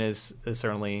Ugin is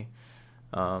certainly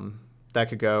that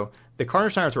could go. The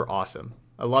Carnage Tyrants were awesome.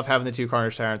 I love having the 2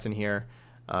 Carnage Tyrants in here.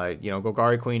 You know,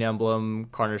 Golgari Queen emblem,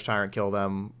 Carnage Tyrant, kill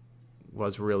them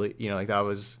was really, you know, like that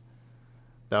was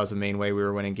the main way we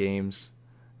were winning games.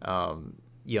 You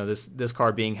know, this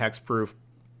card being hexproof,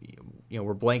 you know,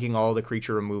 we're blanking all the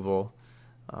creature removal.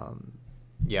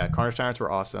 Yeah, Carnage Tyrants were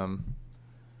awesome.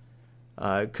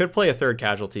 Could play a 3rd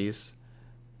Casualties.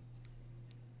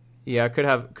 Yeah,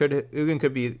 Ugin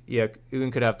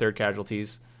could have 3rd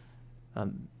Casualties.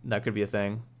 That could be a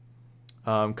thing.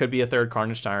 Could be a 3rd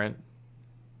Carnage Tyrant.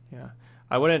 Yeah.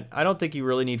 I don't think you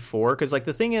really need 4, because like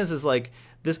the thing is like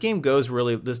this game goes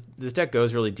really, this deck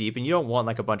goes really deep, and you don't want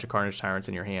like a bunch of Carnage Tyrants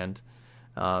in your hand.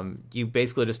 You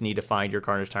basically just need to find your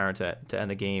Carnage Tyrant to end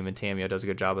the game, and Tamio does a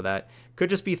good job of that. Could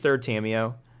just be 3rd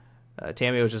Tamio.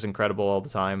 Tamio is just incredible all the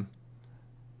time.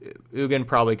 Ugin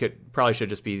probably should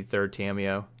just be 3rd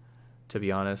Tamio, to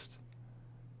be honest.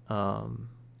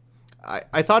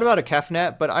 I thought about a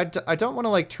Kefnet, but I don't want to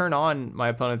like turn on my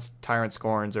opponent's Tyrant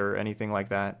Scorns or anything like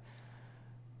that.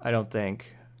 I don't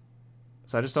think.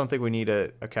 So I just don't think we need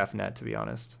a Kefnet, to be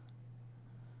honest.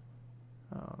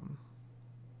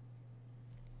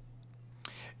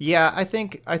 Yeah, I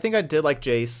think I did like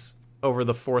Jace over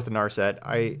the 4th Narset.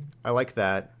 I like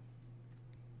that.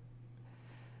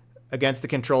 Against the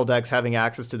control decks, having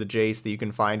access to the Jace that you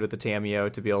can find with the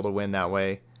Tamio to be able to win that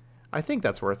way, I think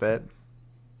that's worth it.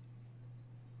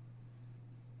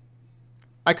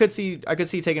 I could see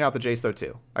taking out the Jace though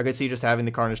too. I could see just having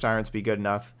the Carnage Tyrants be good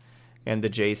enough, and the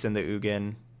Jace and the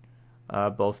Ugin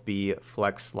both be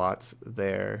flex slots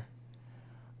there.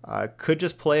 Could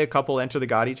just play a couple Enter the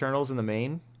God Eternals in the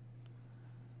main.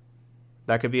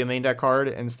 That could be a main deck card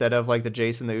instead of like the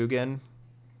Jace and the Ugin.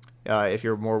 If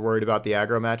you're more worried about the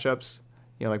aggro matchups,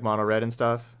 you know, like mono red and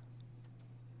stuff.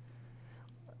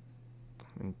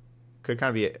 And could kind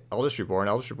of be Eldritch Reborn.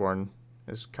 Eldritch Reborn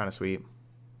is kind of sweet.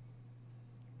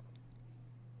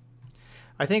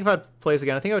 I think if I'd play this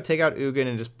again, I think I would take out Ugin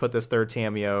and just put this 3rd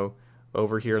Tamio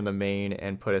over here in the main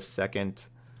and put a 2nd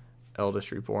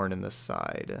Eldritch Reborn in the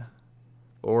side.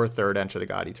 Or 3rd Enter the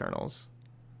God Eternals.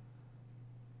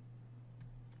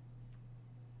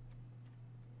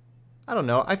 I don't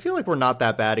know. I feel like we're not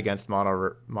that bad against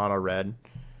mono red,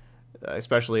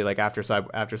 especially like after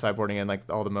sideboarding and like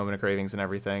all the Moment of Cravings and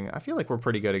everything. I feel like we're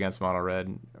pretty good against mono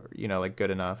red, you know, like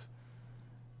good enough.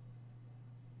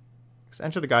 Because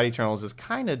Enter the God Eternals is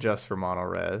kind of just for mono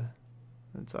red,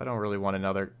 and so I don't really want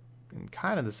another. And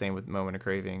kind of the same with Moment of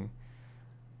Craving.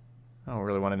 I don't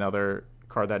really want another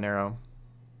card that narrow.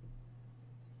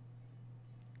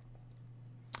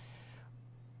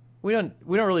 We don't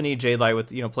really need Jade Light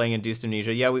with, you know, playing Induced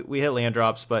Amnesia. Yeah, we hit land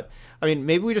drops, but I mean,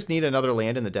 maybe we just need another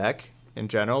land in the deck in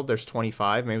general. There's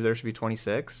 25, maybe there should be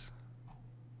 26.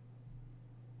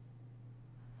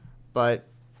 But,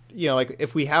 you know, like,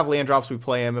 if we have land drops, we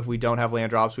play them. If we don't have land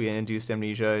drops, we induce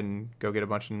Amnesia and go get a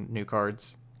bunch of new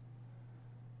cards.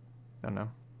 I don't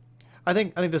know. I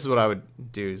think this is what I would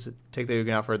do, is take the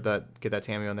Ugin out for that, get that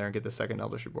Tamio in there, and get the second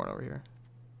Eldritch Reborn over here.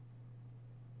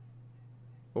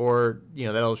 Or, you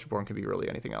know, that Eldritch Reborn could be really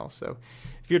anything else. So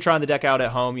if you're trying the deck out at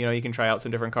home, you know, you can try out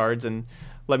some different cards and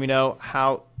let me know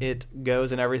how it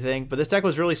goes and everything. But this deck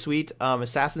was really sweet.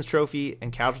 Assassin's Trophy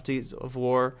and Casualties of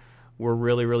War were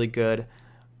really, really good.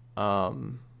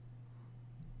 And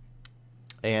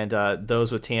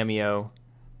those with Tamio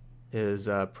is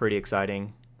pretty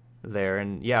exciting there.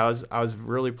 And yeah, I was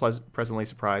really pleasantly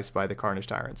surprised by the Carnage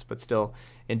Tyrants, but still,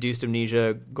 Induced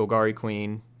Amnesia, Golgari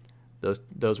Queen,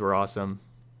 those were awesome.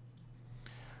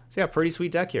 So yeah, pretty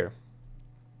sweet deck here.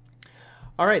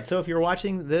 All right, so if you're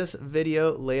watching this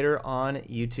video later on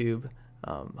YouTube,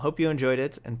 hope you enjoyed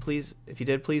it, and please, if you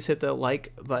did, please hit the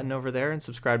like button over there and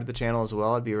subscribe to the channel as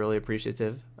well. I'd be really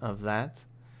appreciative of that.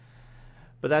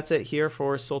 But that's it here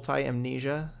for Sultai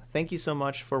Amnesia. Thank you so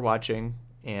much for watching,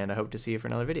 and I hope to see you for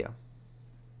another video.